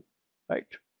the bell, right?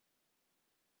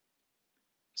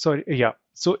 Sorry, yeah.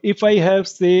 So if I have,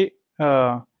 say,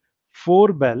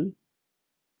 4 bell,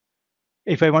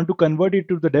 if I want to convert it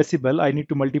to the decibel, I need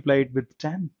to multiply it with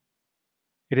 10.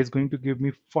 It is going to give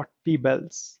me 40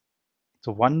 bells.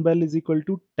 So 1 bell is equal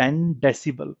to 10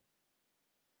 decibel.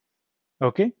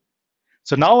 Okay.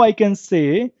 So now I can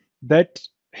say that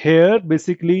here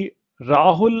basically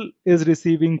Rahul is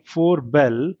receiving 4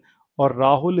 bell or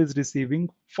Rahul is receiving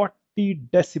 40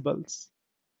 decibels.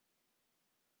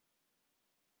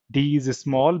 D is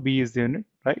small, B is the unit,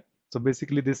 right? So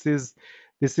basically this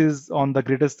is on the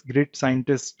great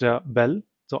scientist Bell.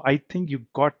 So I think you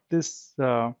got this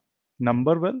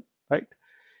number well, right?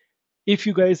 If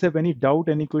you guys have any doubt,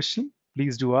 any question,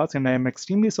 please do ask. And I am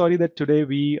extremely sorry that today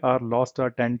we are lost our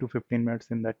 10 to 15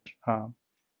 minutes in that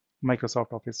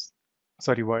Microsoft Office,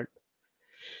 sorry, Word.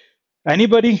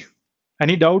 Anybody?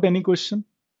 Any doubt, any question?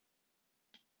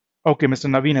 Okay, Mr.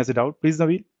 Naveen has a doubt. Please,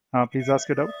 Naveen, please ask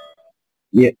your doubt.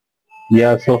 Yeah,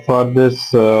 yeah. So for this,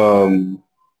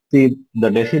 see the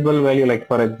decibel value, like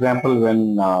for example,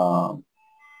 uh,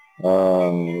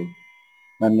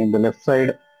 when in the left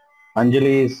side,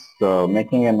 Anjali is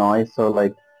making a noise, so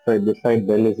like so this side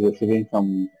bell is receiving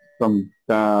from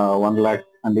 1 lakh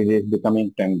and it is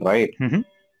becoming 10, right? Mhm.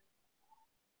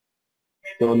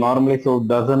 So normally, so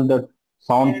doesn't the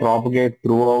sound propagate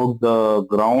throughout the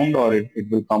ground or it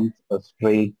will come a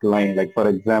straight line? Like for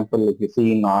example, if you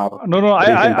see in our No, no,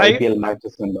 recent IPL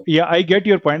matches and yeah, I get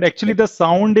your point. Actually, the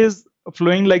sound is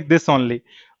flowing like this only.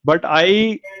 But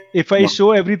if I the,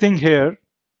 show everything here,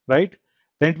 right,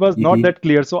 then it was not Mhm, that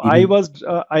clear. So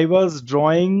mhm. I was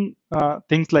drawing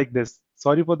things like this.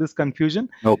 Sorry for this confusion,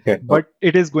 Okay, but okay,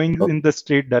 it is going okay, in the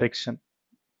straight direction.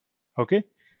 Okay.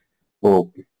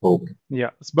 okay, okay. Yeah,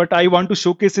 but I want to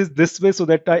showcase it this way so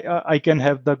that I can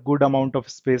have the good amount of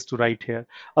space to write here.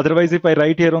 Otherwise, if I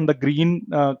write here on the green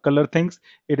color things,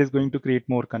 it is going to create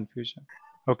more confusion.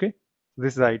 Okay,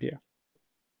 this is the idea.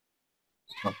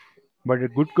 But a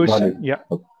good Got question. it. Yeah.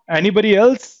 Okay. Anybody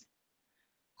else?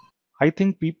 I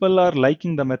think people are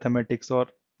liking the mathematics or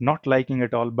not liking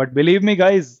at all. But believe me,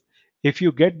 guys, if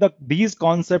you get these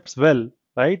concepts well,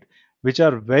 right, which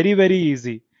are very, very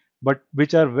easy, but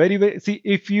which are very, very see,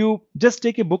 if you just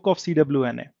take a book of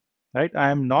CWNA, right? I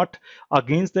am not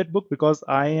against that book because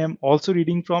I am also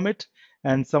reading from it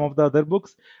and some of the other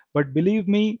books. But believe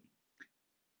me,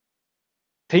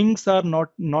 things are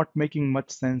not making much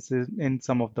sense in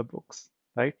some of the books,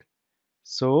 right?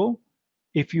 So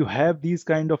if you have these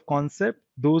kind of concepts,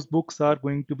 those books are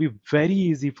going to be very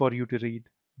easy for you to read.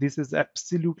 This is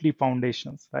absolutely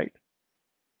foundations, right?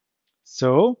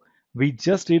 So we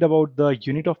just read about the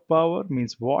unit of power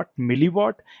means watt,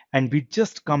 milliwatt, and we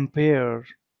just compare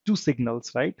two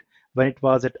signals, right? When it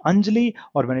was at Anjali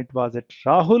or when it was at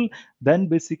Rahul, then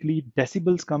basically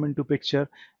decibels come into picture,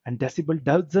 and decibel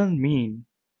doesn't mean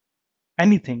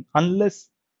anything unless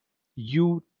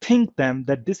you think them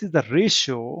that this is the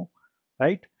ratio,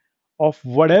 right, of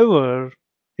whatever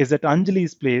is at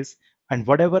Anjali's place and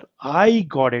whatever I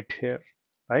got it here,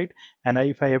 right? And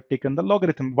if I have taken the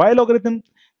logarithm, why logarithm?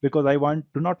 Because I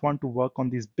do not want to work on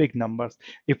these big numbers.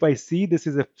 If I see this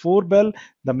is a 4 bell,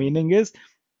 the meaning is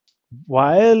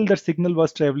while the signal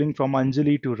was traveling from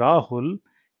Anjali to Rahul,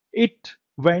 it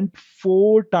went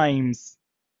 4 times,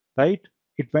 right?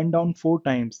 It went down 4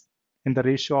 times in the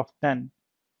ratio of 10.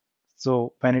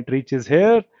 So when it reaches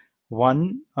here,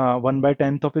 1 by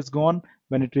 10th of is gone.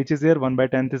 When it reaches here, 1 by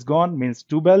 10th is gone, means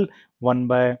 2 bell. 1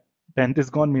 by 10th is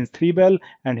gone, means 3 bell.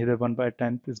 And here 1 by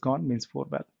 10th is gone, means 4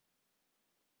 bell.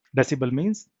 Decibel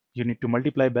means you need to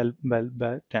multiply bell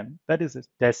by 10. That is it.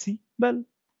 Decibel.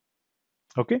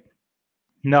 Okay.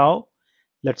 Now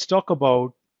let's talk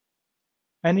about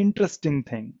an interesting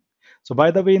thing. So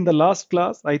by the way, in the last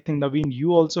class, I think Naveen,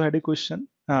 you also had a question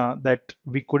that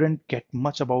we couldn't get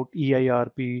much about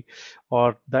EIRP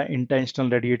or the intentional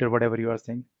radiator, whatever you are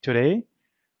saying. Today,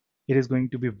 it is going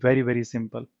to be very, very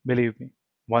simple, believe me,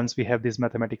 once we have these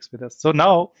mathematics with us. So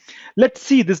now let's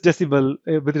see this decibel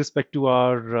with respect to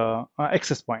our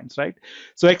access points, right?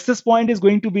 So access point is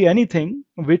going to be anything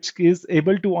which is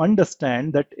able to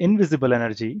understand that invisible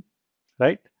energy,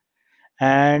 right?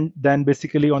 And then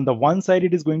basically on the one side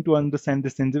it is going to understand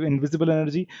this invisible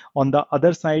energy, on the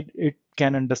other side it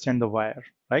can understand the wire,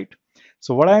 right?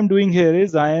 So what I am doing here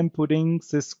is I am putting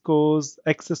Cisco's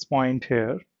access point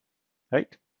here,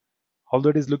 right?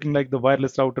 Although it is looking like the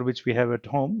wireless router which we have at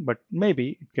home, but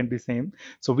maybe it can be same.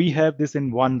 So we have this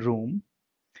in one room,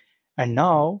 and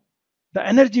now the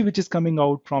energy which is coming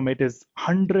out from it is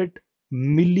 100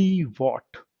 milliwatt.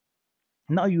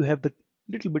 Now you have the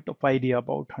little bit of idea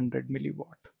about 100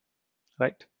 milliwatt,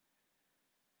 right?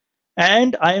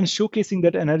 And I am showcasing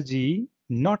that energy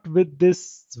not with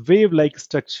this wave-like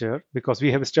structure because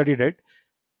we have studied it,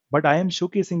 but I am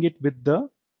showcasing it with the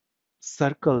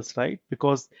circles, right?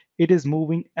 Because it is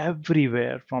moving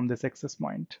everywhere from this access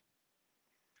point.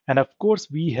 And of course,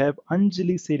 we have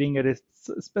Anjali sitting at a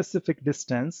specific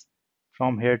distance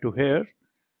from here to here.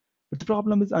 But the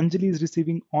problem is Anjali is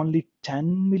receiving only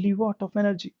 10 milliwatt of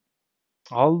energy.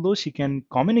 Although she can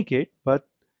communicate, but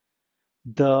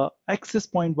the access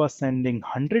point was sending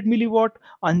 100 milliwatt,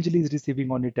 Anjali is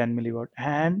receiving only 10 milliwatt.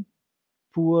 And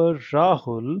poor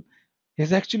Rahul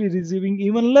is actually receiving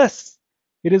even less.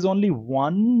 It is only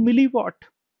 1 milliwatt.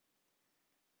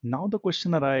 Now the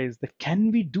question arises that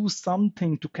can we do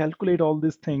something to calculate all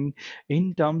this thing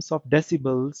in terms of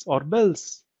decibels or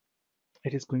bells?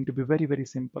 It is going to be very, very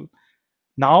simple.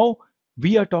 Now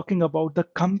we are talking about the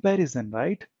comparison,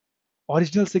 right?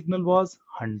 Original signal was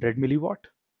 100 milliwatt.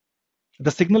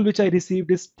 The signal which I received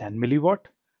is 10 milliwatt.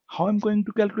 How I'm going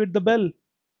to calculate the bell?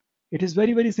 It is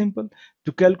very, very simple.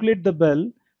 To calculate the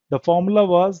bell, the formula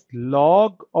was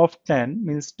log of 10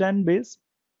 means 10 base.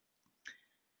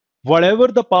 Whatever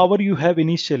the power you have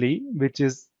initially, which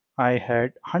is I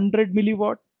had 100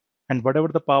 milliwatt, and whatever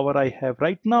the power I have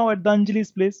right now at the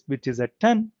Anjali's place, which is at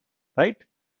 10, right?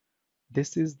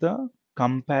 This is the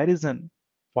comparison.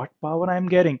 What power I am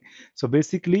getting. So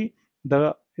basically,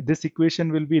 this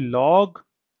equation will be log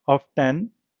of 10,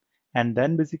 and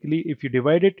then basically if you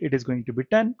divide it, it is going to be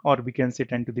 10, or we can say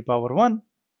 10 to the power 1,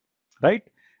 right?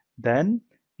 Then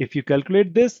if you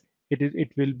calculate this,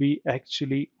 it will be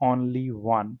actually only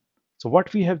 1. So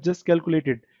what we have just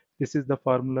calculated, this is the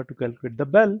formula to calculate the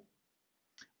bell.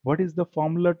 What is the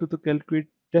formula to calculate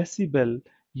decibel?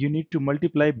 You need to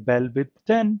multiply bell with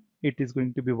 10. It is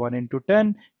going to be 1 into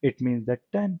 10. It means that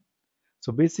 10.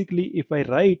 So basically, if I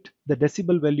write the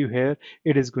decibel value here,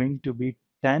 it is going to be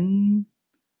 10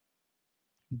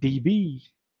 dB.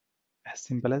 As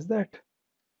simple as that.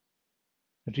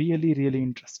 Really, really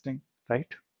interesting,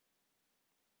 right?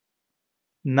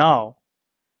 Now,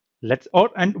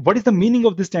 and what is the meaning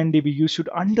of this 10 dB? You should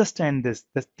understand this.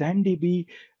 This 10 dB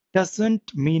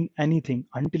doesn't mean anything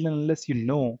until and unless you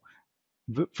know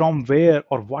from where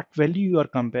or what value you are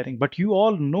comparing. But you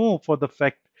all know for the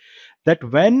fact that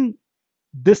when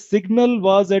this signal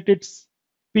was at its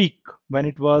peak, when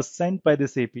it was sent by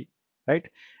this AP, right?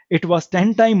 It was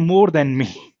 10 times more than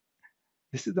me.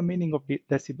 This is the meaning of the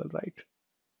decibel, right?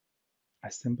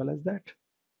 As simple as that.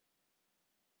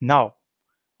 Now,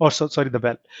 sorry, the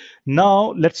bell.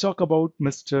 Now let's talk about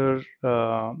Mr.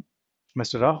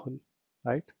 Rahul,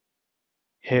 right?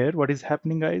 Here, what is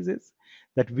happening, guys, is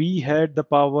that we had the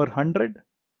power 100,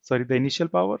 sorry, the initial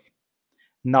power.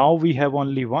 Now we have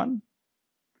only one.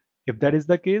 If that is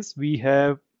the case, we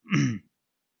have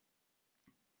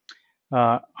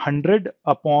 100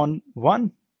 upon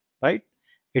 1, right?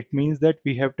 It means that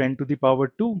we have 10 to the power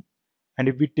 2. And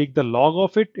if we take the log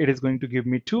of it, it is going to give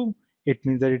me 2. It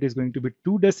means that it is going to be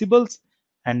 2 decibels.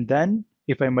 And then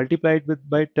if I multiply it with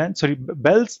by 10, sorry,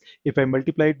 bells, if I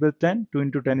multiply it with 10, 2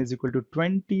 into 10 is equal to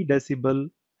 20 decibel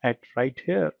at right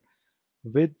here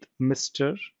with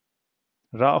Mr.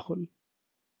 Rahul,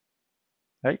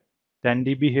 right? 10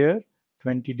 dB here,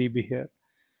 20 dB here.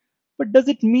 But does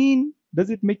it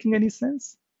making any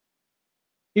sense?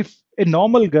 If a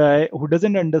normal guy who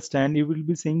doesn't understand, he will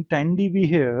be saying 10 dB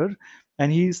here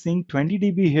and he is saying 20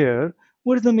 dB here.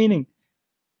 What is the meaning?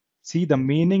 See, the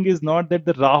meaning is not that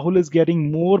the Rahul is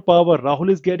getting more power.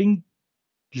 Rahul is getting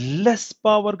less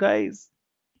power, guys,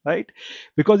 right?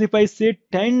 Because if I say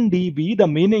 10 dB, the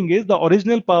meaning is the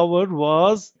original power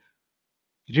was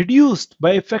reduced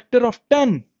by a factor of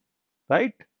 10,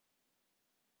 right?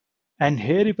 And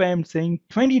here if I am saying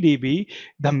 20 dB,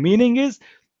 the meaning is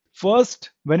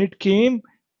first when it came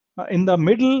in the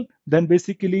middle, then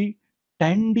basically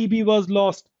 10 dB was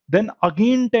lost. Then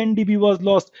again 10 dB was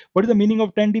lost. What is the meaning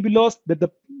of 10 dB lost?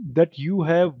 That you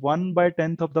have 1 by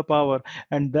 10th of the power,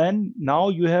 and then now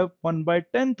you have 1 by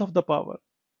 10th of the power,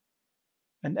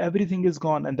 and everything is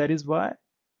gone. And that is why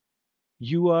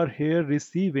you are here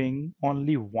receiving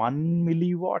only 1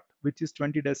 milliwatt, which is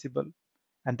 20 decibel.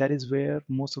 And that is where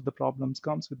most of the problems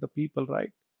comes with the people,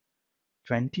 right?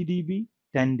 20 dB,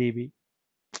 10 dB.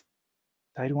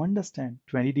 I don't understand.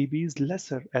 20 dB is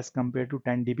lesser as compared to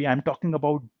 10 dB. I'm talking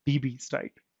about dBs,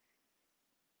 right?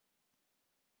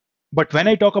 But when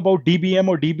I talk about DBm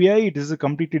or DBi, it is a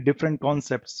completely different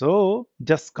concept. So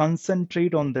just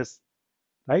concentrate on this,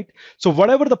 right? So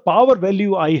whatever the power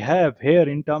value I have here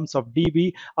in terms of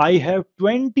dB, I have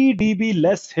 20 dB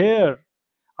less here.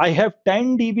 I have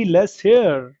 10 dB less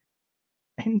here.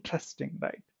 Interesting,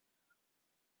 right?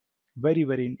 Very,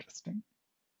 very interesting.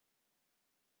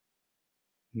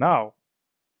 Now,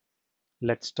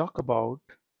 let's talk about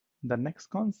the next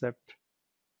concept.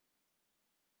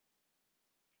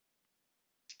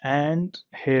 And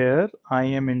here I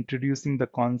am introducing the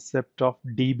concept of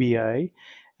DBi,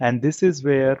 and this is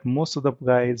where most of the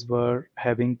guys were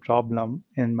having problem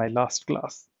in my last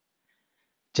class.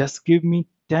 Just give me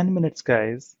 10 minutes,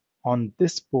 guys, on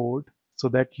this board so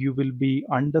that you will be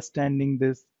understanding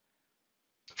this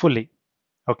fully.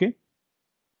 Okay?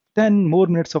 10 more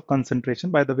minutes of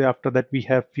concentration. By the way, after that we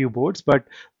have few boards, but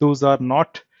those are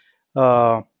not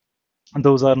uh,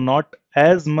 those are not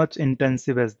as much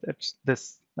intensive as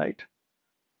this, right?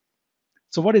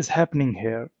 So what is happening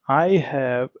here? I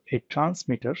have a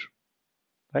transmitter,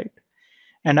 right?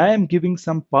 And I am giving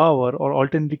some power or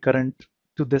alternating current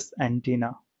to this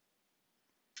antenna.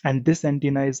 And this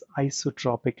antenna is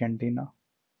isotropic antenna.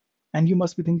 And you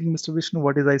must be thinking, Mr. Vishnu,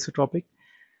 what is isotropic?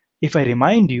 If I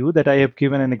remind you that I have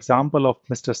given an example of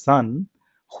Mr. Sun,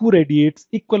 who radiates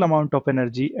equal amount of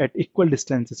energy at equal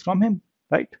distances from him,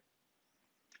 right?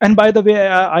 And by the way,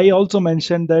 I also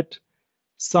mentioned that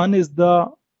Sun is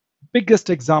the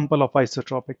biggest example of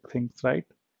isotropic things, right?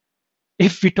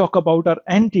 If we talk about our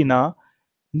antenna,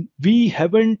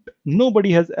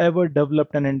 nobody has ever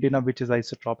developed an antenna which is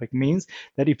isotropic. Means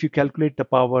that if you calculate the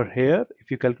power here,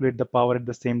 if you calculate the power at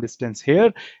the same distance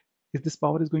here, is this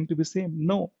power is going to be same?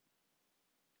 No.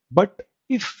 But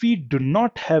if we do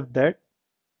not have that,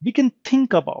 we can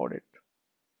think about it.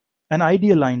 An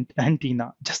ideal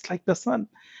antenna, just like the sun,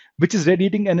 which is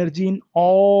radiating energy in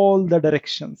all the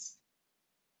directions,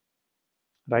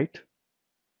 right?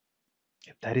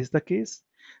 If that is the case,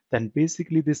 then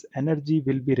basically this energy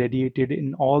will be radiated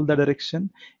in all the direction,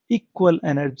 equal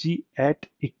energy at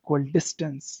equal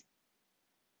distance.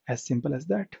 As simple as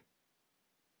that,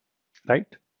 right?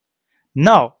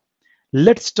 Now,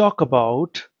 let's talk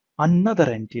about another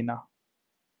antenna,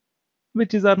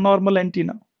 which is our normal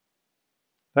antenna,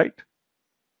 right?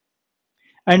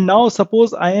 And now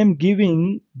suppose I am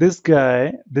giving this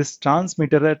guy, this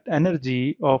transmitter at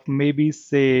energy of maybe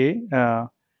say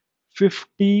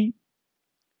 50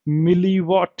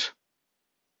 milliwatt.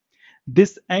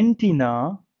 This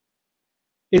antenna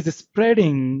is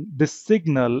spreading this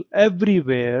signal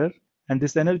everywhere, and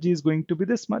this energy is going to be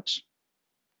this much,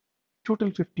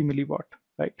 total 50 milliwatt,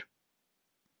 right?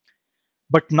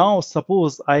 But now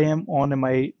suppose I am on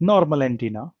my normal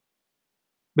antenna,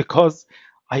 because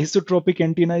isotropic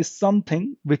antenna is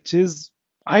something which is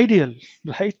ideal,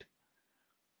 right?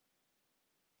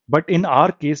 But in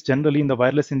our case, generally in the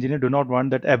wireless engineer do not want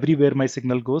that everywhere my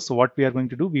signal goes. So what we are going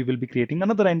to do, we will be creating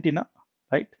another antenna,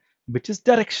 right? Which is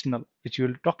directional, which we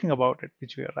will talking about it,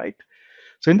 which we are right.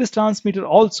 So in this transmitter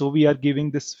also, we are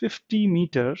giving this 50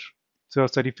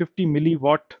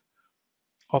 milliwatt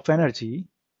of energy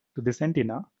to this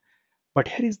antenna. But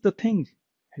here is the thing,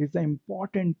 here is the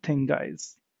important thing,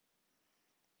 guys.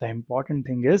 The important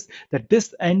thing is that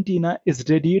this antenna is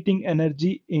radiating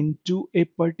energy into a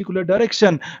particular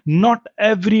direction, not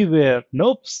everywhere.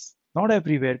 Nope, not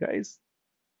everywhere, guys.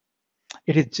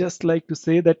 It is just like to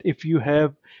say that if you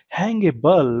have hang a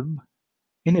bulb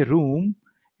in a room,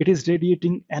 it is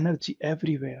radiating energy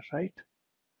everywhere, right?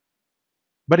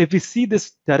 But if we see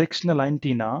this directional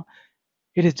antenna,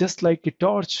 it is just like a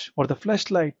torch or the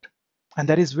flashlight. And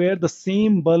that is where the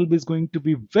same bulb is going to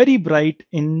be very bright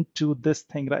into this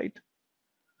thing, right?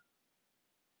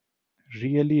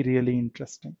 Really, really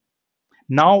interesting.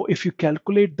 Now, if you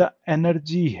calculate the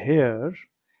energy here,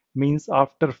 means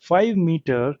after 5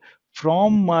 meter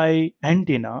from my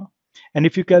antenna, and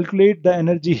if you calculate the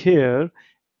energy here,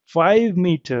 5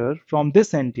 meter from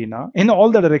this antenna in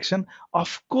all the direction,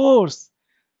 of course,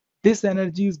 this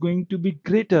energy is going to be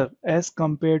greater as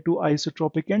compared to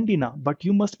isotropic antenna. But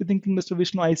you must be thinking, Mr.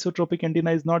 Vishnu, isotropic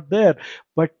antenna is not there.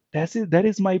 But that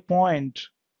is my point.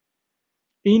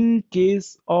 In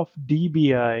case of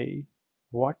DBi,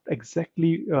 what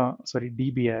exactly,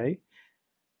 DBi,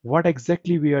 what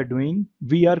exactly we are doing?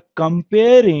 We are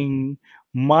comparing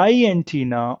my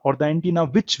antenna or the antenna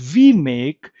which we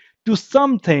make to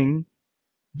something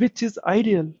which is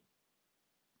ideal.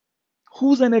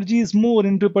 Whose energy is more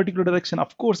into a particular direction?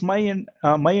 Of course, my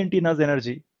antenna's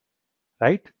energy,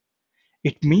 right?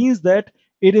 It means that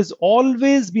it is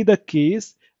always be the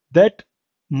case that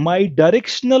my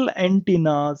directional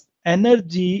antenna's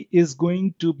energy is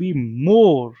going to be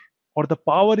more, or the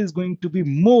power is going to be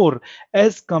more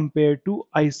as compared to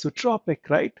isotropic,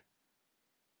 right?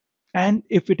 And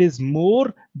if it is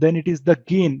more, then it is the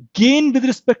gain. Gain with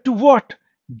respect to what?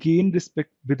 Gain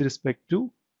with respect to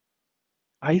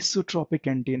isotropic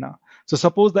antenna. So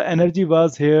suppose the energy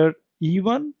was here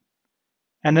E1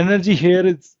 and energy here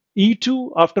is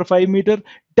E2 after 5 meter.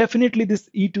 Definitely this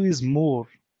E2 is more,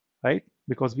 right?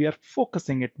 Because we are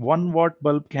focusing it. 1 watt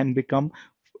bulb can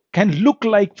look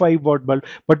like 5 watt bulb,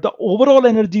 but the overall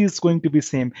energy is going to be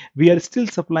same. We are still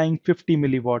supplying 50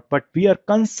 milliwatt, but we are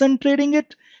concentrating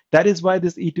it. That is why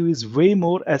this E2 is way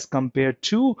more as compared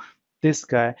to this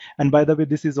guy. And by the way,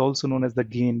 this is also known as the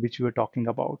gain, which we were talking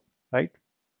about, right?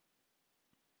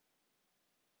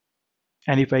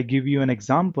 And if I give you an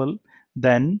example,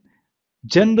 then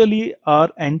generally our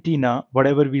antenna,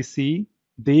 whatever we see,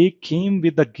 they came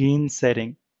with the gain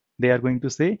setting. They are going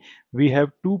to say we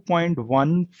have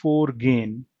 2.14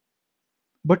 gain,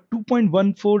 but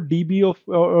 2.14 dB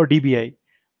or dBi.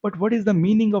 But what is the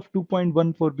meaning of 2.14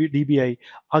 dBi?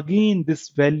 Again, this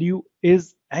value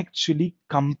is actually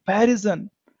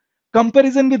comparison.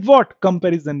 Comparison with what?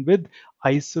 Comparison with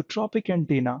isotropic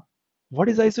antenna. What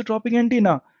is isotropic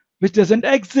antenna? Which doesn't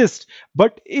exist.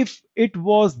 But if it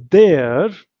was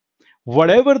there,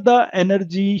 whatever the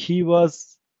energy he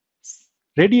was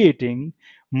radiating,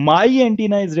 my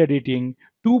antenna is radiating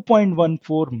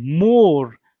 2.14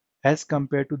 more as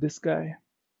compared to this guy,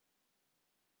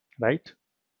 right?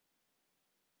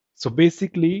 So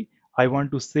basically, I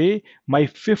want to say my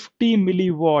 50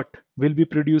 milliwatt will be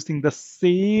producing the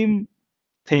same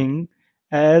thing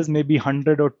as maybe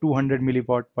 100 or 200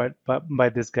 milliwatt by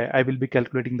this guy. I will be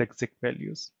calculating the exact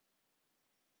values.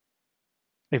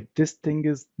 If this thing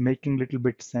is making little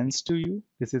bit sense to you,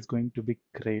 this is going to be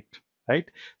great, right?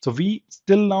 So we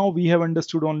have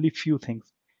understood only few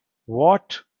things.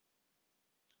 Watt,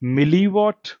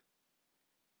 milliwatt,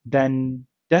 then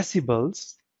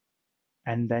decibels,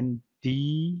 and then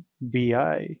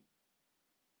dBi.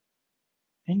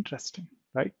 Interesting,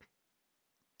 right?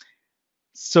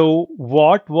 So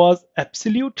watt was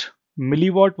absolute,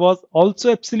 milliwatt was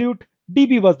also absolute,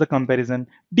 dB was the comparison,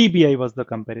 dBi was the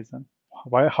comparison.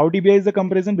 Why? How dBi is the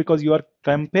comparison? Because you are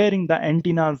comparing the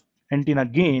antenna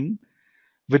gain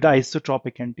with the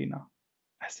isotropic antenna.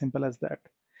 As simple as that.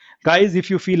 Guys, if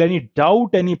you feel any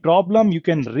doubt, any problem, you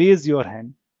can raise your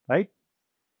hand, right?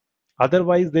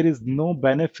 Otherwise, there is no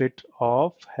benefit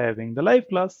of having the live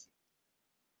class.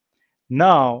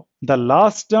 Now, the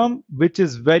last term, which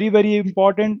is very, very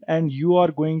important, and you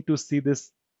are going to see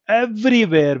this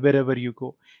everywhere, wherever you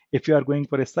go. If you are going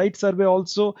for a site survey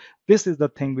also, this is the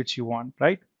thing which you want,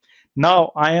 right?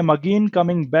 Now, I am again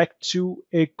coming back to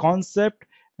a concept,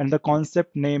 and the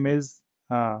concept name is,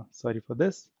 sorry for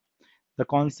this, the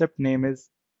concept name is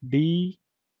DBm.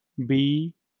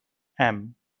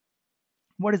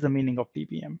 What is the meaning of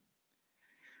DBm?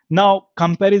 Now,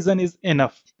 comparison is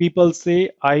enough. People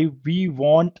say, we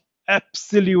want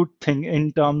absolute thing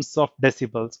in terms of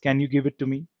decibels. Can you give it to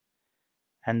me?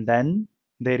 And then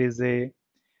there is a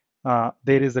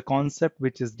concept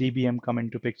which is DBm come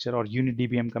into picture, or unit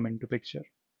DBm come into picture.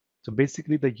 So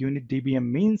basically, the unit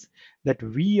DBm means that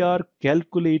we are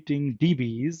calculating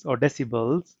dBs or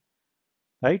decibels,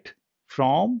 right,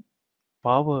 from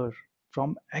power,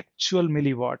 from actual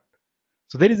milliwatt.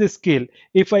 So there is a scale.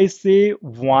 If I say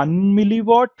 1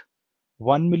 milliwatt,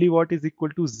 1 milliwatt is equal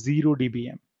to 0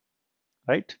 dBm,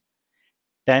 right?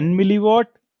 10 milliwatt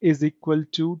is equal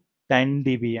to 10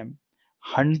 dBm.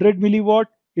 100 milliwatt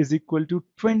is equal to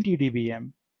 20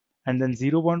 dBm. And then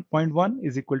 0.1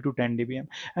 is equal to 10 dBm.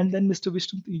 And then Mr.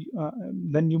 Vishnu,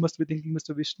 then you must be thinking,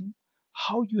 Mr. Vishnu,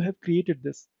 how you have created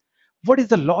this? What is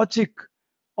the logic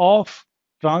of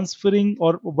transferring,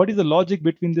 or what is the logic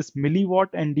between this milliwatt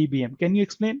and dBm? Can you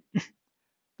explain?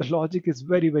 The logic is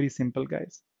very, very simple,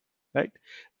 guys, right?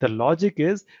 The logic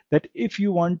is that if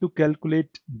you want to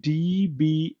calculate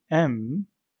dBm,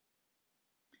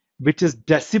 which is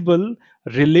decibel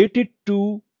related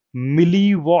to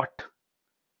milliwatt,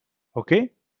 okay,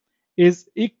 is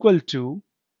equal to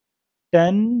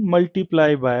 10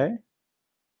 multiplied by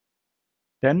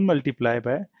 10 multiplied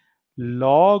by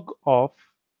log of,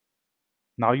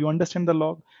 now you understand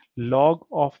the log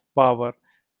of power.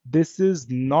 This is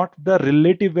not the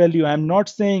relative value. I'm not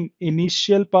saying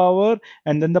initial power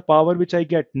and then the power which I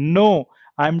get. No,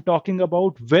 I'm talking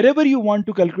about wherever you want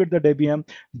to calculate the dBm,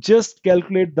 just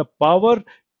calculate the power,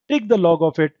 take the log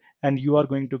of it, and you are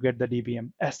going to get the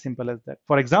dBm. As simple as that.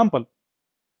 For example,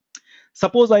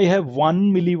 suppose I have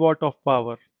 1 milliwatt of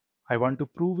power. I want to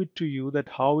prove it to you that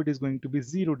how it is going to be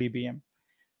 0 dBm.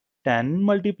 10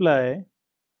 multiply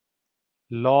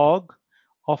log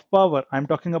of power. I'm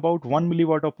talking about 1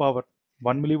 milliwatt of power.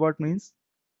 1 milliwatt means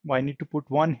I need to put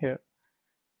 1 here,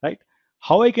 right?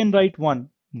 How I can write 1?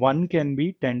 1 can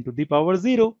be 10 to the power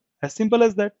 0. As simple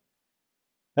as that,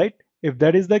 right? If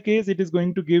that is the case, it is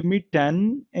going to give me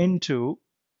 10 into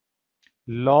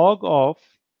log of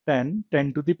 10,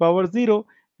 10 to the power 0.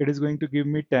 It is going to give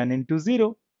me 10 into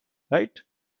 0, right?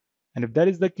 And if that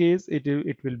is the case,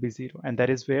 it will be 0. And that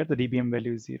is where the dBm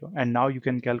value is 0. And now you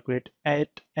can calculate at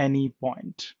any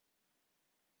point.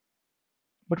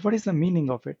 But what is the meaning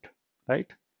of it,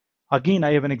 right? Again,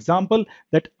 I have an example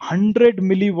that 100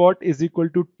 milliwatt is equal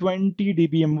to 20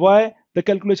 dBm. Why? The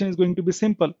calculation is going to be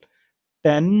simple.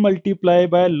 10 multiplied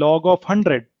by log of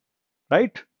 100,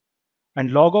 right?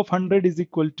 And log of 100 is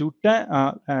equal to 10,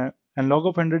 and log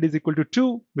of 100 is equal to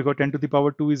 2 because 10 to the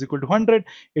power 2 is equal to 100.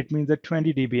 It means that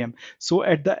 20 dBm. So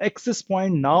at the axis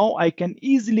point, now I can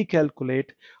easily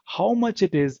calculate how much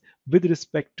it is with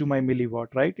respect to my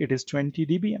milliwatt, right? It is 20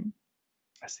 dBm.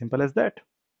 As simple as that.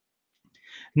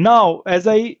 Now, as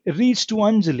I reach to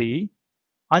Anjali,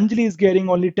 Anjali is getting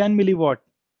only 10 milliwatt,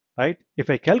 right? If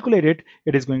I calculate it,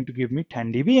 it is going to give me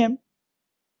 10 dBm.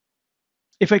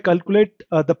 If I calculate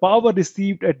the power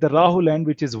received at the Rahul end,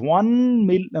 which is 1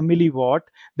 milliwatt,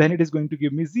 then it is going to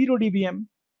give me 0 dBm,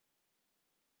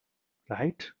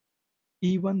 right?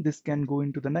 Even this can go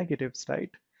into the negatives,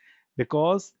 right?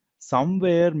 Because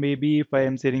somewhere, maybe if I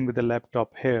am sitting with the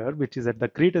laptop here, which is at the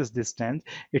greatest distance,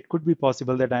 it could be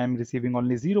possible that I am receiving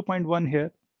only 0.1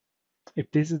 here.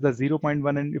 If this is the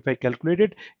 0.1 and if I calculate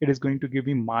it, it is going to give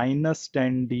me minus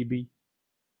 10 dB.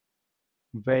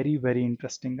 Very, very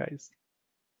interesting, guys.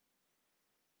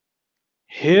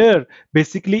 Here,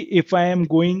 basically, if I am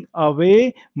going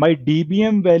away, my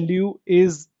dBm value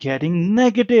is getting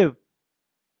negative.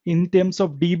 In terms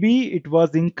of dB, it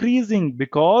was increasing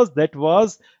because that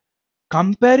was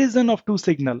comparison of two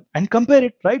signal and compare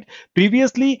it, right?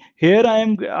 Previously, here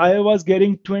I was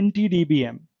getting 20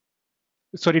 dBm,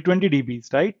 sorry, 20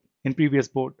 dBs, right? In previous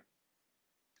board.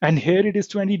 And here it is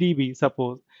 20 dB,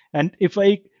 suppose. And if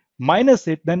I minus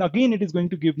it, then again it is going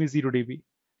to give me 0 dB.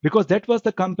 Because that was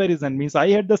the comparison, means I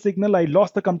had the signal, I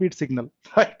lost the complete signal,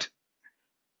 right?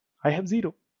 I have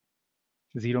 0.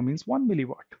 0 means 1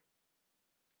 milliwatt.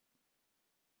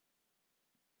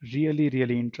 Really,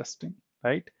 really interesting,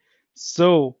 right?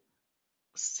 So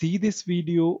see this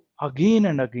video again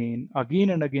and again,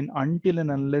 until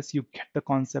and unless you get the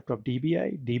concept of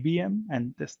DBi, DBm,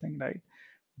 and this thing, right?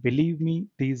 Believe me,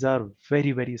 these are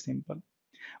very, very simple.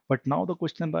 But now the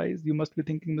question arises, you must be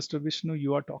thinking, Mr. Vishnu,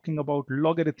 you are talking about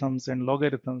logarithms and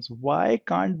logarithms. Why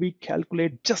can't we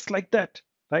calculate just like that,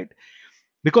 right?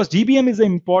 Because dBm is an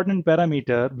important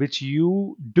parameter which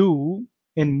you do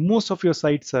in most of your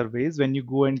site surveys when you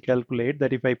go and calculate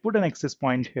that if I put an access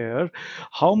point here,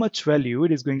 how much value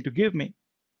it is going to give me,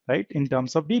 right, in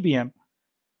terms of dBm.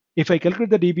 If I calculate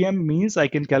the dBm means I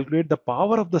can calculate the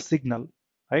power of the signal,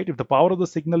 right? If the power of the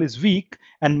signal is weak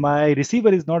and my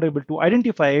receiver is not able to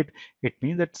identify it, it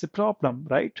means that's a problem,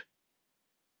 right?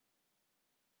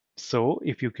 So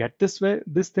if you get this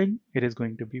thing, it is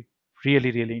going to be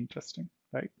really, really interesting,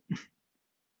 right?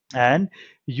 And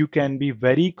you can be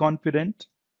very confident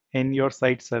in your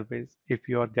site surveys if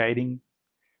you are guiding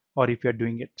or if you're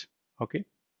doing it. Okay.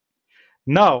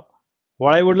 Now,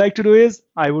 what I would like to do is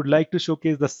I would like to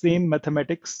showcase the same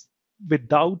mathematics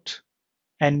without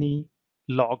any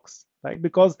logs, right?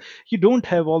 Because you don't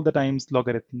have all the times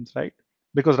logarithms, right?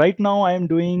 Because right now I am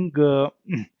doing,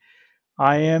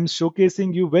 I am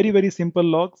showcasing you very, very simple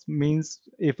logs. Means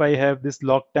if I have this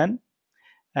log 10,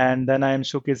 and then I am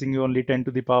showcasing you only 10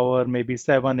 to the power maybe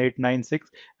 7, 8, 9,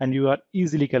 6, and you are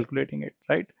easily calculating it,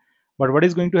 right? But what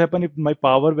is going to happen if my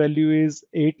power value is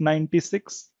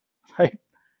 896, right?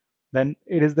 Then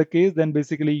it is the case, then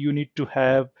basically you need to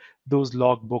have those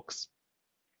log books.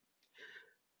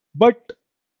 But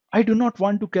I do not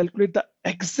want to calculate the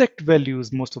exact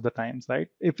values most of the times, right?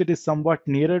 If it is somewhat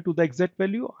nearer to the exact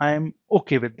value, I am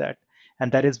okay with that.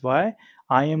 And that is why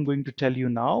I am going to tell you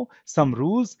now some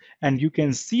rules, and you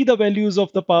can see the values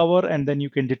of the power, and then you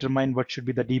can determine what should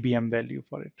be the dBm value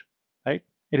for it, right?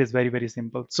 It is very, very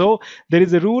simple. So there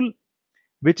is a rule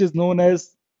which is known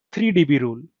as 3 dB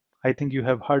rule. I think you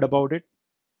have heard about it.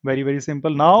 Very, very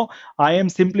simple. Now I am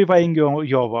simplifying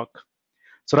your work.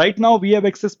 So right now we have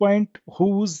access point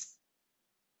whose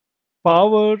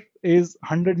power is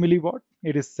 100 milliwatt.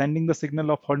 It is sending the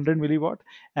signal of 100 milliwatt.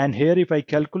 And here, if I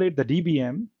calculate the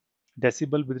dBm,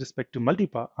 decibel with respect to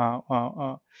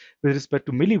with respect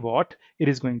to milliwatt, it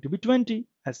is going to be 20.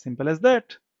 As simple as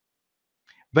that.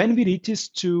 When we reaches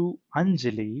to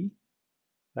Anjali,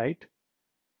 right?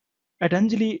 At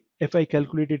Anjali, if I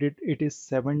calculated it, it is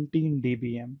 17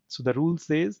 dBm. So the rule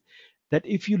says that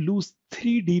if you lose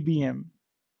 3 dBm,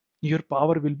 your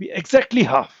power will be exactly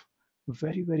half.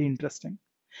 Very, very interesting.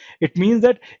 It means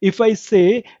that if I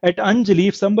say at Anjali,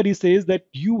 if somebody says that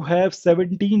you have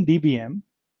 17 dBm,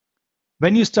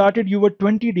 when you started you were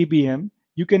 20 dBm,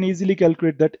 you can easily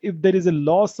calculate that if there is a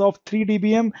loss of 3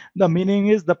 dBm, the meaning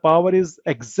is the power is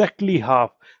exactly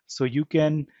half. So you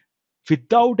can,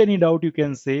 without any doubt, you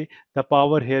can say the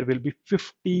power here will be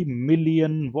 50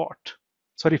 million watt.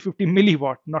 Sorry, 50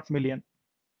 milliwatt, not million.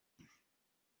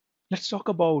 Let's talk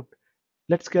about,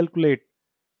 let's calculate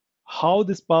how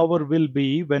this power will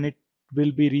be when it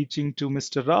will be reaching to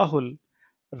Mr. Rahul.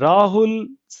 Rahul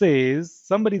says,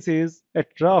 somebody says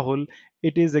at Rahul,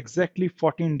 it is exactly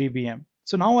 14 dBm.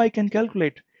 So now I can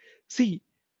calculate. See,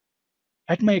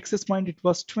 at my access point, it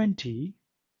was 20,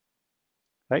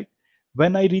 right?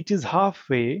 When I reaches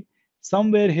halfway,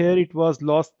 somewhere here it was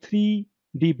lost 3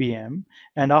 dBm,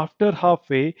 and after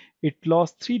halfway, it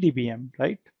lost 3 dBm,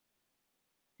 right?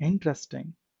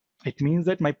 Interesting. It means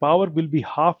that my power will be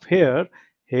half here.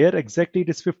 Here exactly it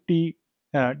is 50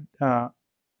 uh, uh,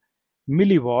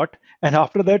 milliwatt, and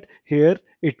after that here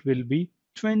it will be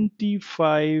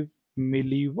 25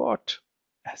 milliwatt.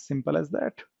 As simple as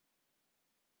that.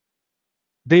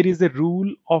 There is a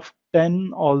rule of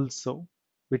 10 also,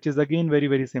 which is again very,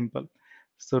 very simple.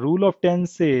 So rule of 10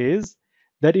 says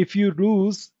that if you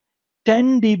lose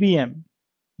 10 dBm,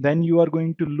 then you are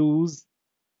going to lose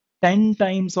 10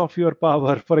 times of your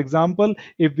power. For example,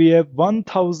 if we have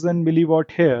 1000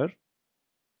 milliwatt here,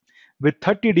 with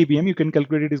 30 dBm, you can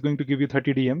calculate it is going to give you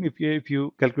 30 dm if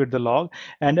you calculate the log.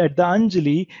 And at the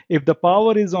Anjali, if the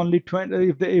power is only 20,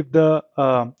 if the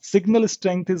signal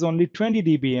strength is only 20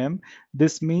 dBm,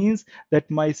 this means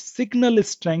that my signal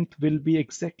strength will be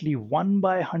exactly 1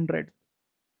 by 100.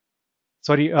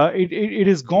 Sorry, it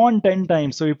is gone 10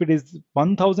 times. So if it is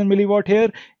 1000 milliwatt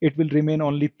here, it will remain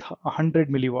only 100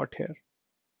 milliwatt here.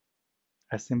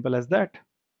 As simple as that.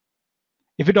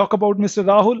 If we talk about Mr.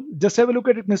 Rahul, just have a look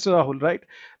at it, Mr. Rahul, right?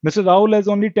 Mr. Rahul has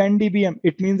only 10 dBm.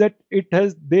 It means that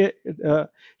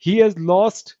he has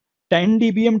lost 10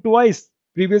 dBm twice.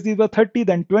 Previously it was 30,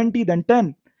 then 20, then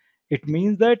 10. It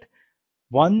means that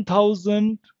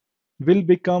 1000 will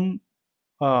become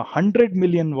 100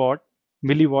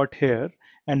 milliwatt here,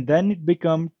 and then it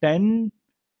become 10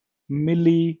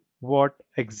 milliwatt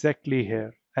exactly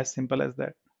here. As simple as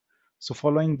that. So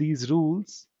following these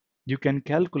rules, you can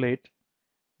calculate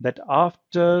that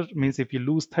after, means if you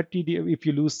lose 30 dB, if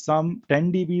you lose some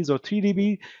 10 dBs or 3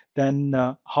 dB, then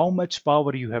how much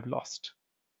power you have lost.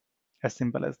 As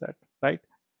simple as that, right?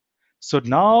 So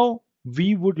now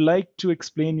we would like to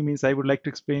explain, means I would like to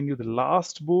explain you the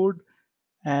last board,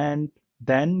 and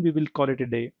then we will call it a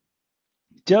day.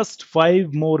 Just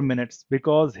 5 more minutes,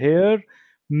 because here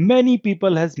many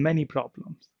people has many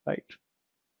problems, right?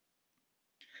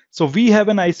 So we have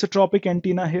an isotropic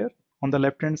antenna here on the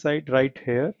left hand side, right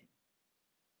here,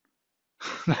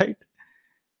 right?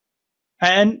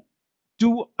 And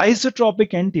to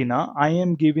isotropic antenna, I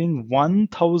am giving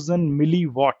 1000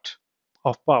 milliwatt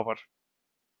of power.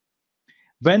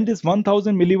 When this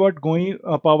 1000 milliwatt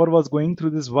power was going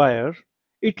through this wire,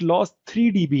 it lost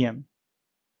 3 dBm.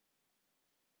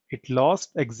 It lost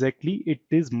exactly, it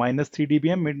is minus 3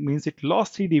 dBm, it means it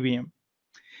lost 3 dBm.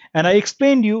 And I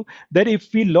explained you that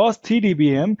if we lost 3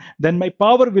 dBm, then my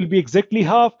power will be exactly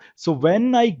half. So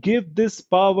when I give this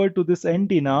power to this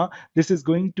antenna, this is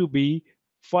going to be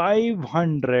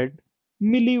 500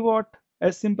 milliwatt,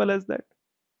 as simple as that.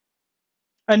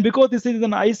 And because this is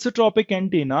an isotropic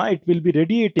antenna, it will be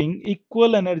radiating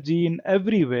equal energy in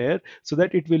everywhere, so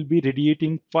that it will be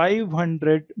radiating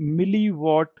 500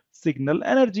 milliwatt signal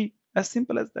energy, as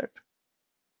simple as that.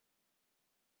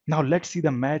 Now let's see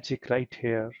the magic right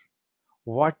here.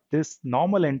 What this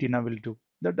normal antenna will do,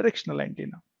 the directional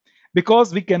antenna.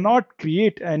 Because we cannot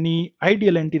create any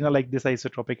ideal antenna like this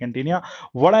isotropic antenna,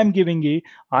 what I'm giving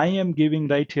I am giving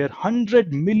right here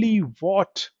 100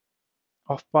 milliwatt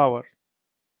of power.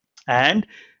 And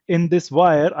in this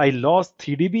wire, I lost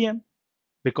 3 dBm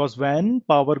because when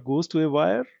power goes to a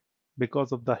wire,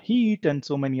 because of the heat and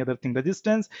so many other things,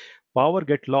 resistance, power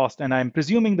get lost. And I'm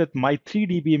presuming that my 3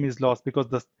 dBm is lost because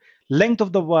the length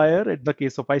of the wire in the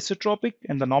case of isotropic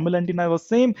and the normal antenna was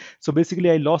same. So basically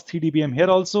I lost 3 dBm here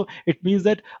also. It means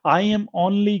that I am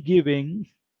only giving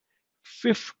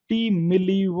 50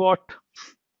 milliwatt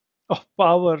of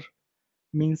power,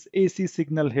 means AC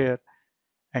signal here.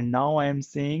 And now I am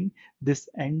saying this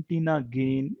antenna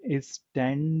gain is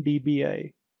 10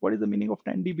 dBi. What is the meaning of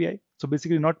 10 dBi? So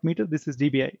basically not meter, this is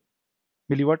dBi.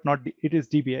 Milliwatt, not it is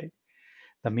dBi.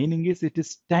 The meaning is it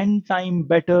is 10 times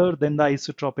better than the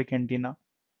isotropic antenna.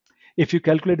 If you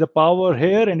calculate the power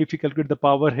here and if you calculate the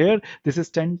power here, this is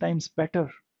 10 times better,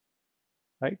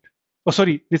 right? Oh,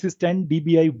 sorry, this is 10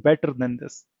 dBi better than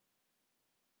this.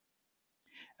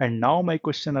 And now my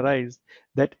question arises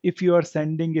that if you are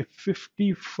sending a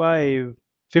 50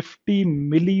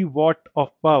 milliwatt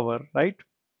of power, right?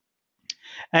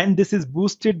 And this is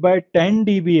boosted by 10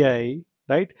 dBi,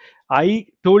 right? I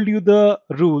told you the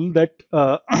rule that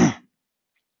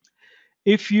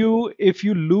if you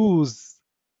lose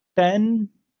 10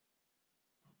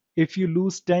 if you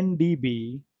lose 10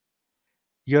 dB,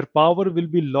 your power will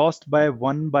be lost by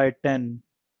 1 by 10.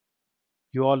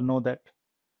 You all know that,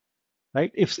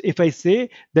 right? If I say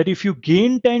that if you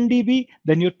gain 10 dB,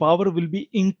 then your power will be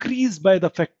increased by the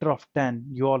factor of 10.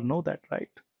 You all know that, right?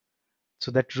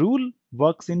 So that rule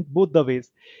works in both the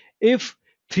ways. If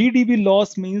 3 dB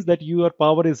loss means that your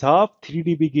power is half, 3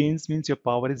 dB gains means your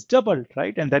power is doubled,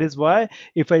 right? And that is why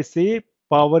if I say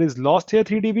power is lost here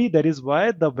 3 dB, that is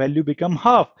why the value become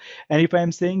half. And if I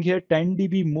am saying here 10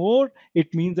 dB more,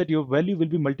 it means that your value will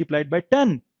be multiplied by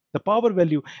 10, the power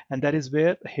value. And that is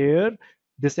where here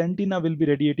this antenna will be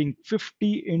radiating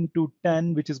 50 into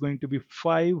 10, which is going to be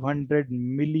 500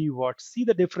 milliwatts. See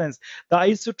the difference. The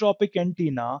isotropic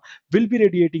antenna will be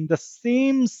radiating the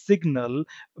same signal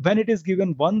when it is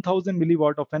given 1000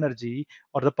 milliwatt of energy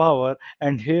or the power,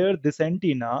 and here this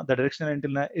antenna, the directional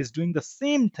antenna, is doing the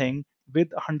same thing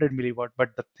with 100 milliwatt.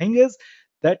 But the thing is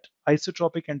that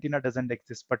isotropic antenna doesn't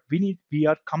exist, but we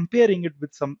are comparing it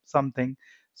with something.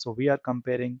 So we are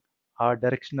comparing our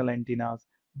directional antennas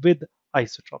with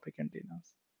isotropic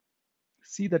antennas.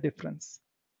 See the difference.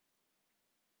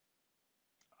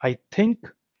 I think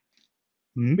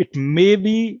it may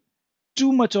be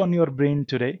too much on your brain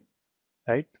today,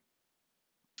 right?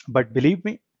 But believe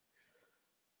me,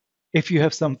 if you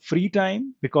have some free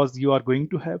time, because you are going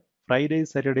to have Friday,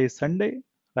 Saturday, Sunday,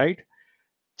 right?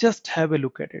 Just have a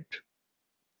look at it.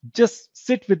 Just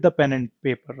sit with the pen and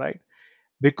paper, right?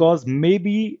 Because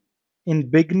maybe in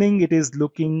beginning it is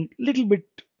looking little bit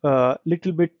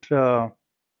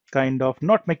kind of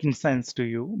not making sense to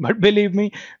you. But believe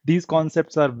me, these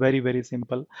concepts are very, very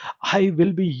simple. I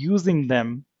will be using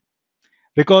them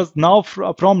because now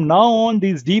from now on,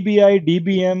 these DBi,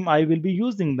 DBm, I will be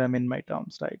using them in my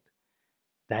terms, right?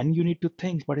 Then you need to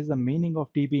think, what is the meaning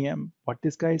of DBM? What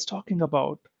this guy is talking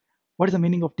about? What is the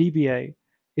meaning of DBi?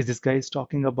 Is this guy is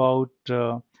talking about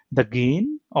the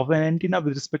gain of an antenna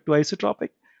with respect to isotropic?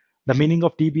 The meaning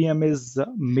of DBM is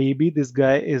maybe this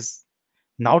guy is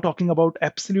now talking about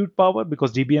absolute power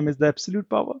because DBM is the absolute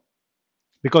power.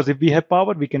 Because if we have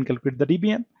power, we can calculate the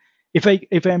dBm. If I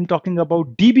am talking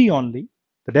about dB only,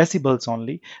 the decibels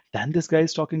only, then this guy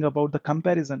is talking about the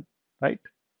comparison, right?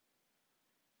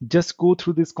 Just go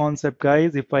through this concept,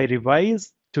 guys. If I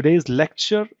revise today's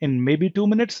lecture in maybe 2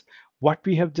 minutes, what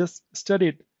we have just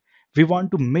studied, we want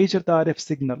to measure the RF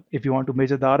signal. If you want to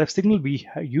measure the RF signal, we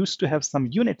used to have some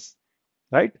units,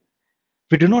 right?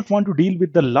 We do not want to deal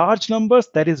with the large numbers.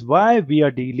 That is why we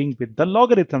are dealing with the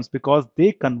logarithms, because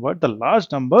they convert the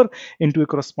large number into a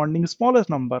corresponding smaller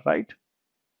number, right?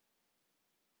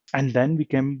 And then we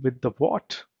came with the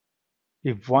watt.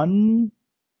 If 1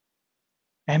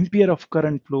 ampere of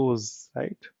current flows,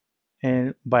 right,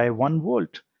 and by 1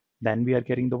 volt, then we are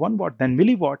getting the 1 watt, then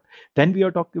milliwatt. Then we are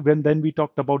talking when then we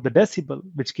talked about the decibel,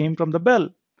 which came from the bell.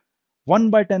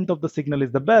 1/10th of the signal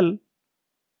is the bell.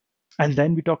 And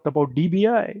then we talked about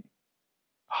dBi,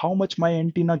 how much my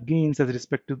antenna gains as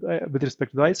respect to with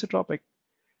respect to the isotropic.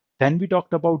 Then we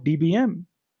talked about DBM.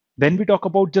 Then we talk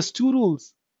about just two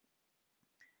rules.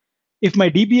 If my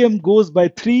DBM goes by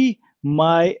 3,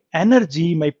 my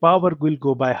energy, my power will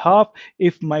go by half.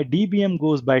 If my DBM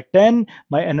goes by 10,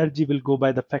 my energy will go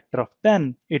by the factor of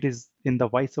 10. It is in the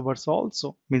vice versa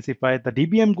also. Means if the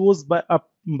DBM goes by up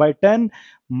by 10,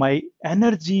 my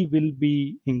energy will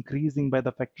be increasing by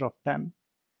the factor of 10.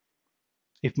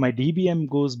 If my dBm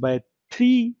goes by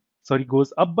 3, sorry,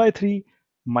 goes up by 3,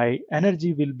 my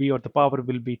energy will be, or the power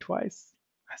will be twice.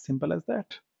 As simple as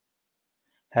that.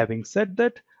 Having said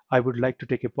that, I would like to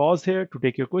take a pause here to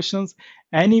take your questions.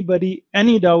 Anybody,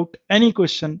 any doubt, any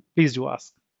question, please do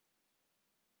ask.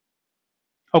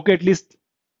 Okay, at least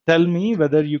tell me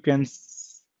whether you can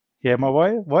hear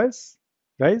my voice,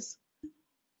 guys.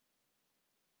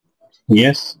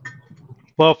 Yes.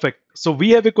 Perfect. So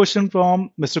we have a question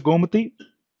from Mr. Gomati.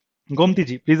 Gomati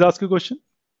ji, please ask your question.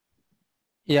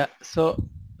 Yeah. So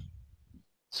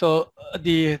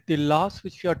the loss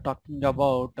which you are talking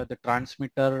about, the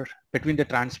transmitter between the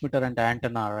transmitter and the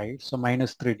antenna, right? So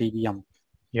minus 3 dBm.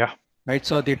 Yeah. Right.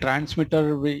 So the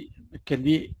transmitter, can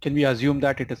we assume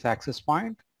that it is access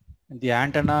point, and the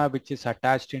antenna which is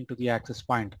attached into the access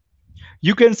point.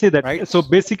 You can say that. Right. So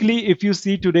basically, if you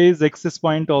see today's access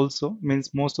point also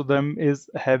means most of them is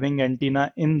having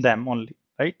antenna in them only,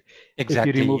 right?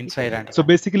 Exactly. If you remove inside antenna. So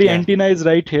basically, antenna is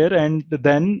right here, and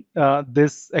then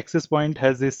this access point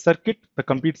has a circuit, the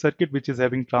complete circuit, which is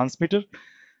having transmitter,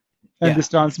 and this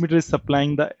transmitter is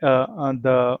supplying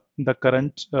the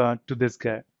current to this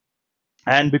guy.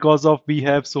 And because of we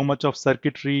have so much of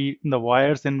circuitry, the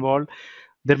wires involved,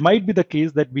 there might be the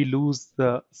case that we lose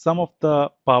some of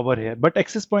the power here, but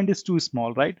access point is too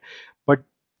small, right? But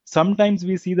sometimes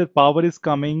we see that power is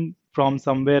coming from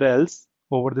somewhere else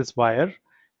over this wire,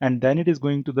 and then it is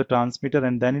going to the transmitter,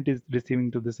 and then it is receiving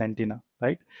to this antenna,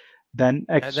 right? Then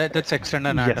that's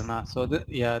external antenna. So this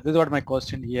is what my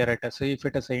question here. So if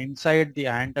it is inside the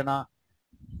antenna,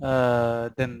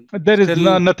 then there is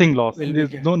nothing lost.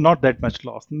 There's not that much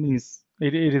loss. Means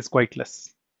it is quite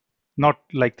less. Not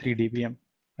like 3 dBm,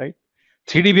 right?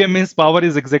 3 dBm means power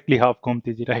is exactly half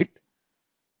Gomti, right?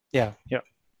 Yeah.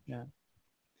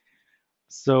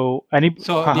 So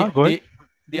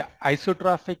the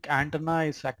isotrophic antenna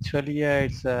is actually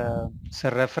it's a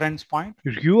reference point.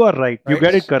 You are right. You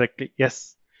get it correctly.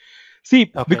 Yes.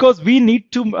 See, because we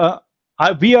need to.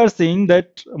 We are saying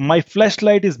that my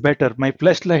flashlight is better. My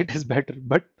flashlight is better,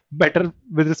 but better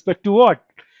with respect to what?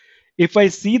 If I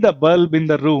see the bulb in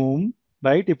the room,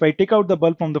 right? If I take out the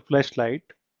bulb from the flashlight,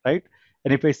 right?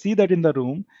 And if I see that in the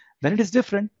room, then it is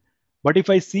different. But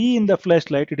if I see in the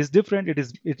flashlight, it is different.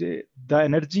 The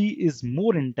energy is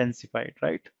more intensified,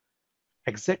 right?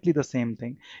 Exactly the same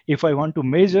thing. If I want to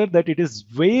measure that it is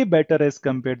way better as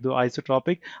compared to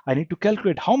isotropic, I need to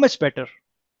calculate how much better.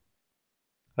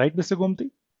 Right, Mr.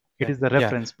 Gomti? It is the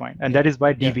reference point, and that is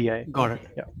by DBi. Got it.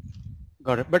 Yeah.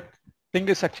 Got it. But thing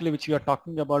is actually which you are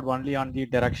talking about only on the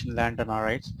directional antenna,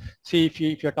 right? See, if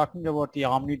you're talking about the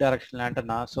omnidirectional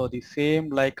antenna, so the same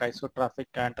like isotropic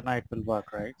antenna, it will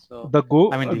work, right? So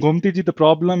Gomti ji, the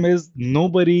problem is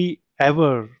nobody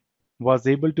ever was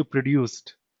able to produce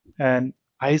an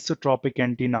isotropic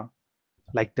antenna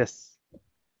like this.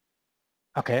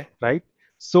 Okay. Right.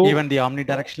 So even the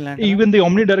omnidirectional antenna? Even the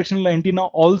omnidirectional antenna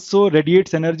also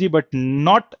radiates energy, but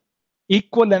not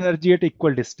equal energy at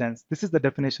equal distance. This is the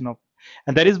definition of,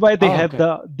 and that is why they have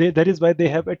that is why they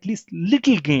have at least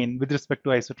little gain with respect to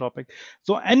isotropic.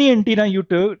 So any antenna you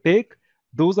take,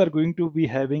 those are going to be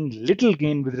having little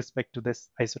gain with respect to this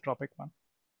isotropic one.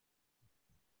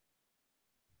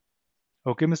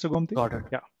 Okay, Mr. Gomti? Got it.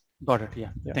 Yeah. Got it. Yeah.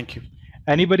 Thank you.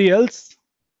 Anybody else?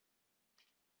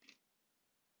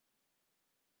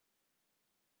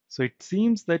 So it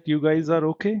seems that you guys are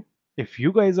okay. If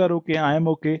you guys are okay, I am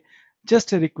okay.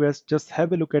 Just a request, just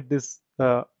have a look at this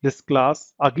this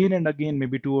class again and again,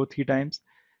 maybe 2 or 3 times.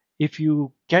 If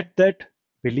you get that,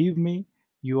 believe me,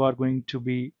 you are going to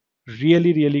be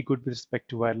really, really good with respect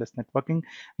to wireless networking.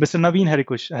 Mr. Naveen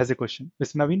has a question.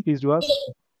 Mr. Naveen, please do ask.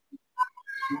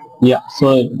 Yeah,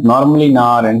 so normally in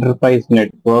our enterprise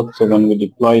network, so when we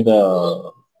deploy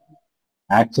the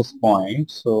access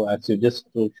points, so as you just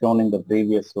shown in the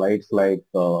previous slides, like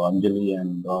Anjali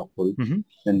and Rahul,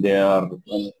 when they are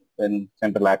when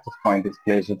central access point is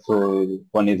placed, so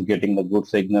one is getting the good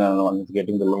signal and one is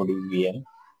getting the low dBm,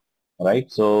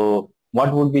 right? So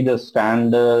what would be the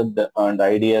standard and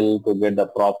ideal to get the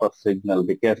proper signal?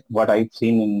 Because what I've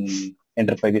seen in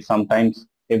enterprises, sometimes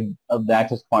if the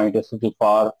access point is too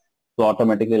far, so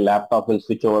automatically laptop will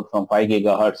switch over from 5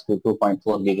 gigahertz to 2.4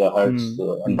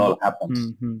 gigahertz and all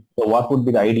happens. So what would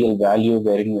be the ideal value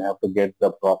wherein you have to get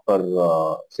the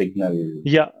proper signal?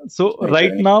 Yeah, so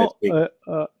right now,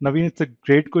 Naveen, it's a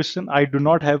great question. I do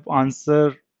not have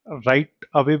answer right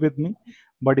away with me,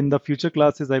 but in the future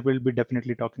classes, I will be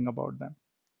definitely talking about them.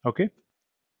 Okay?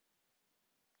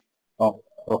 Oh,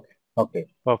 okay.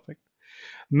 Perfect.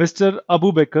 Mr.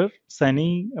 Abu Bakr,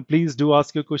 Sani, please do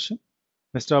ask your question.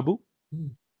 Mr. Abu?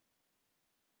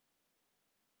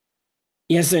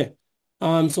 Yes, sir.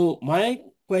 So my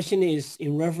question is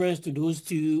in reference to those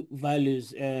two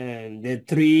values, and the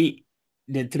three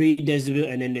decibel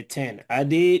and then the 10. Are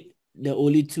they the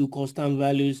only two constant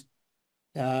values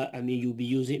that you'll be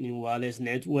using in wireless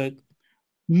network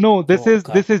No, this for is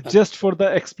this is just for the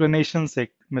explanation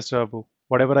sake, Mr. Abu.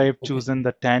 Whatever I have okay. chosen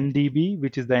the 10 dB,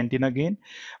 which is the antenna gain.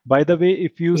 By the way,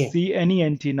 if you Yeah. see any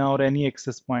antenna or any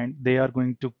access point, they are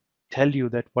going to tell you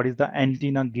that what is the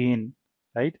antenna gain,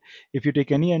 right? If you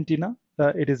take any antenna,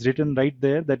 it is written right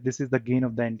there that this is the gain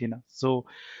of the antenna. So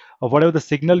whatever the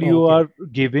signal Oh, you okay. are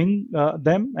giving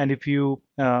them, and if you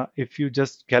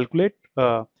just calculate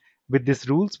with these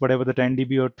rules, whatever the 10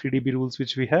 dB or 3 dB rules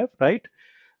which we have, right?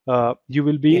 You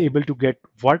will be Yeah. able to get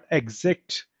what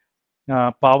exact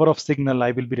power of signal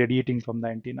I will be radiating from the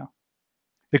antenna.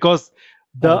 Because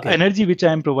the Okay. energy which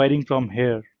I am providing from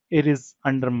here, it is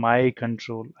under my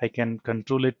control. I can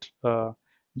control it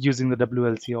using the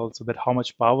WLC also, that how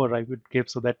much power I would give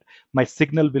so that my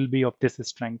signal will be of this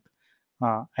strength.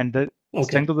 And the Okay.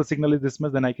 strength of the signal is this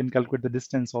much, then I can calculate the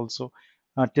distance also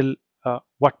till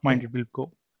what point Oh, it will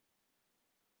go,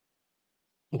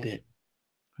 okay.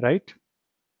 right?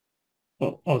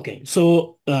 Oh, okay.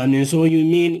 So, so you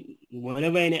mean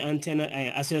whenever any antenna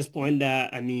access point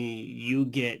that you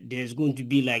get, there's going to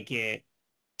be like a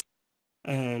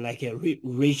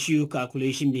ratio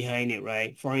calculation behind it,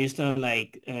 right? For instance,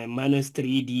 like minus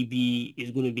 3 dB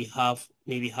is going to be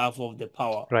maybe half of the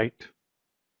power. Right.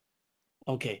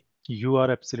 Okay. You are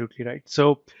absolutely right.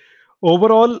 So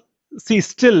overall, see,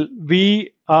 still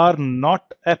we are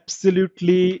not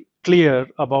absolutely clear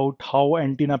about how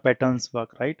antenna patterns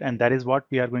work, right? And that is what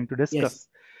we are going to Yes. discuss.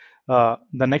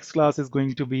 The next class is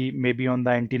going to be maybe on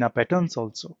the antenna patterns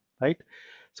also, right?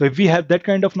 So if we have that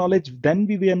kind of knowledge, then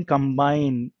we can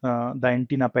combine the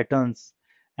antenna patterns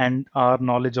and our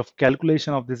knowledge of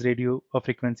calculation of these radio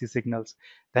frequency signals.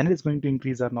 Then it is going to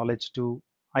increase our knowledge to,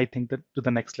 I think, that to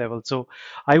the next level. So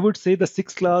I would say the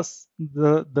sixth class,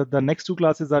 the next two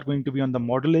classes are going to be on the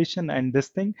modulation and this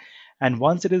thing. And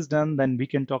once it is done, then we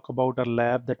can talk about our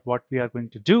lab, that what we are going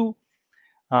to do.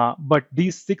 But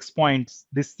these 6 points,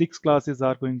 these 6 classes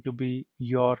are going to be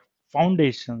your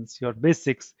foundations, your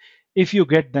basics. If you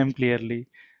get them clearly,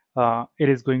 it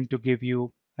is going to give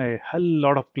you a hell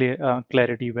lot of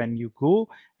clarity when you go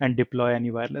and deploy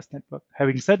any wireless network.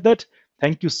 Having said that,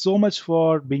 thank you so much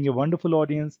for being a wonderful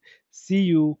audience. See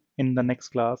you in the next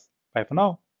class. Bye for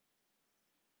now.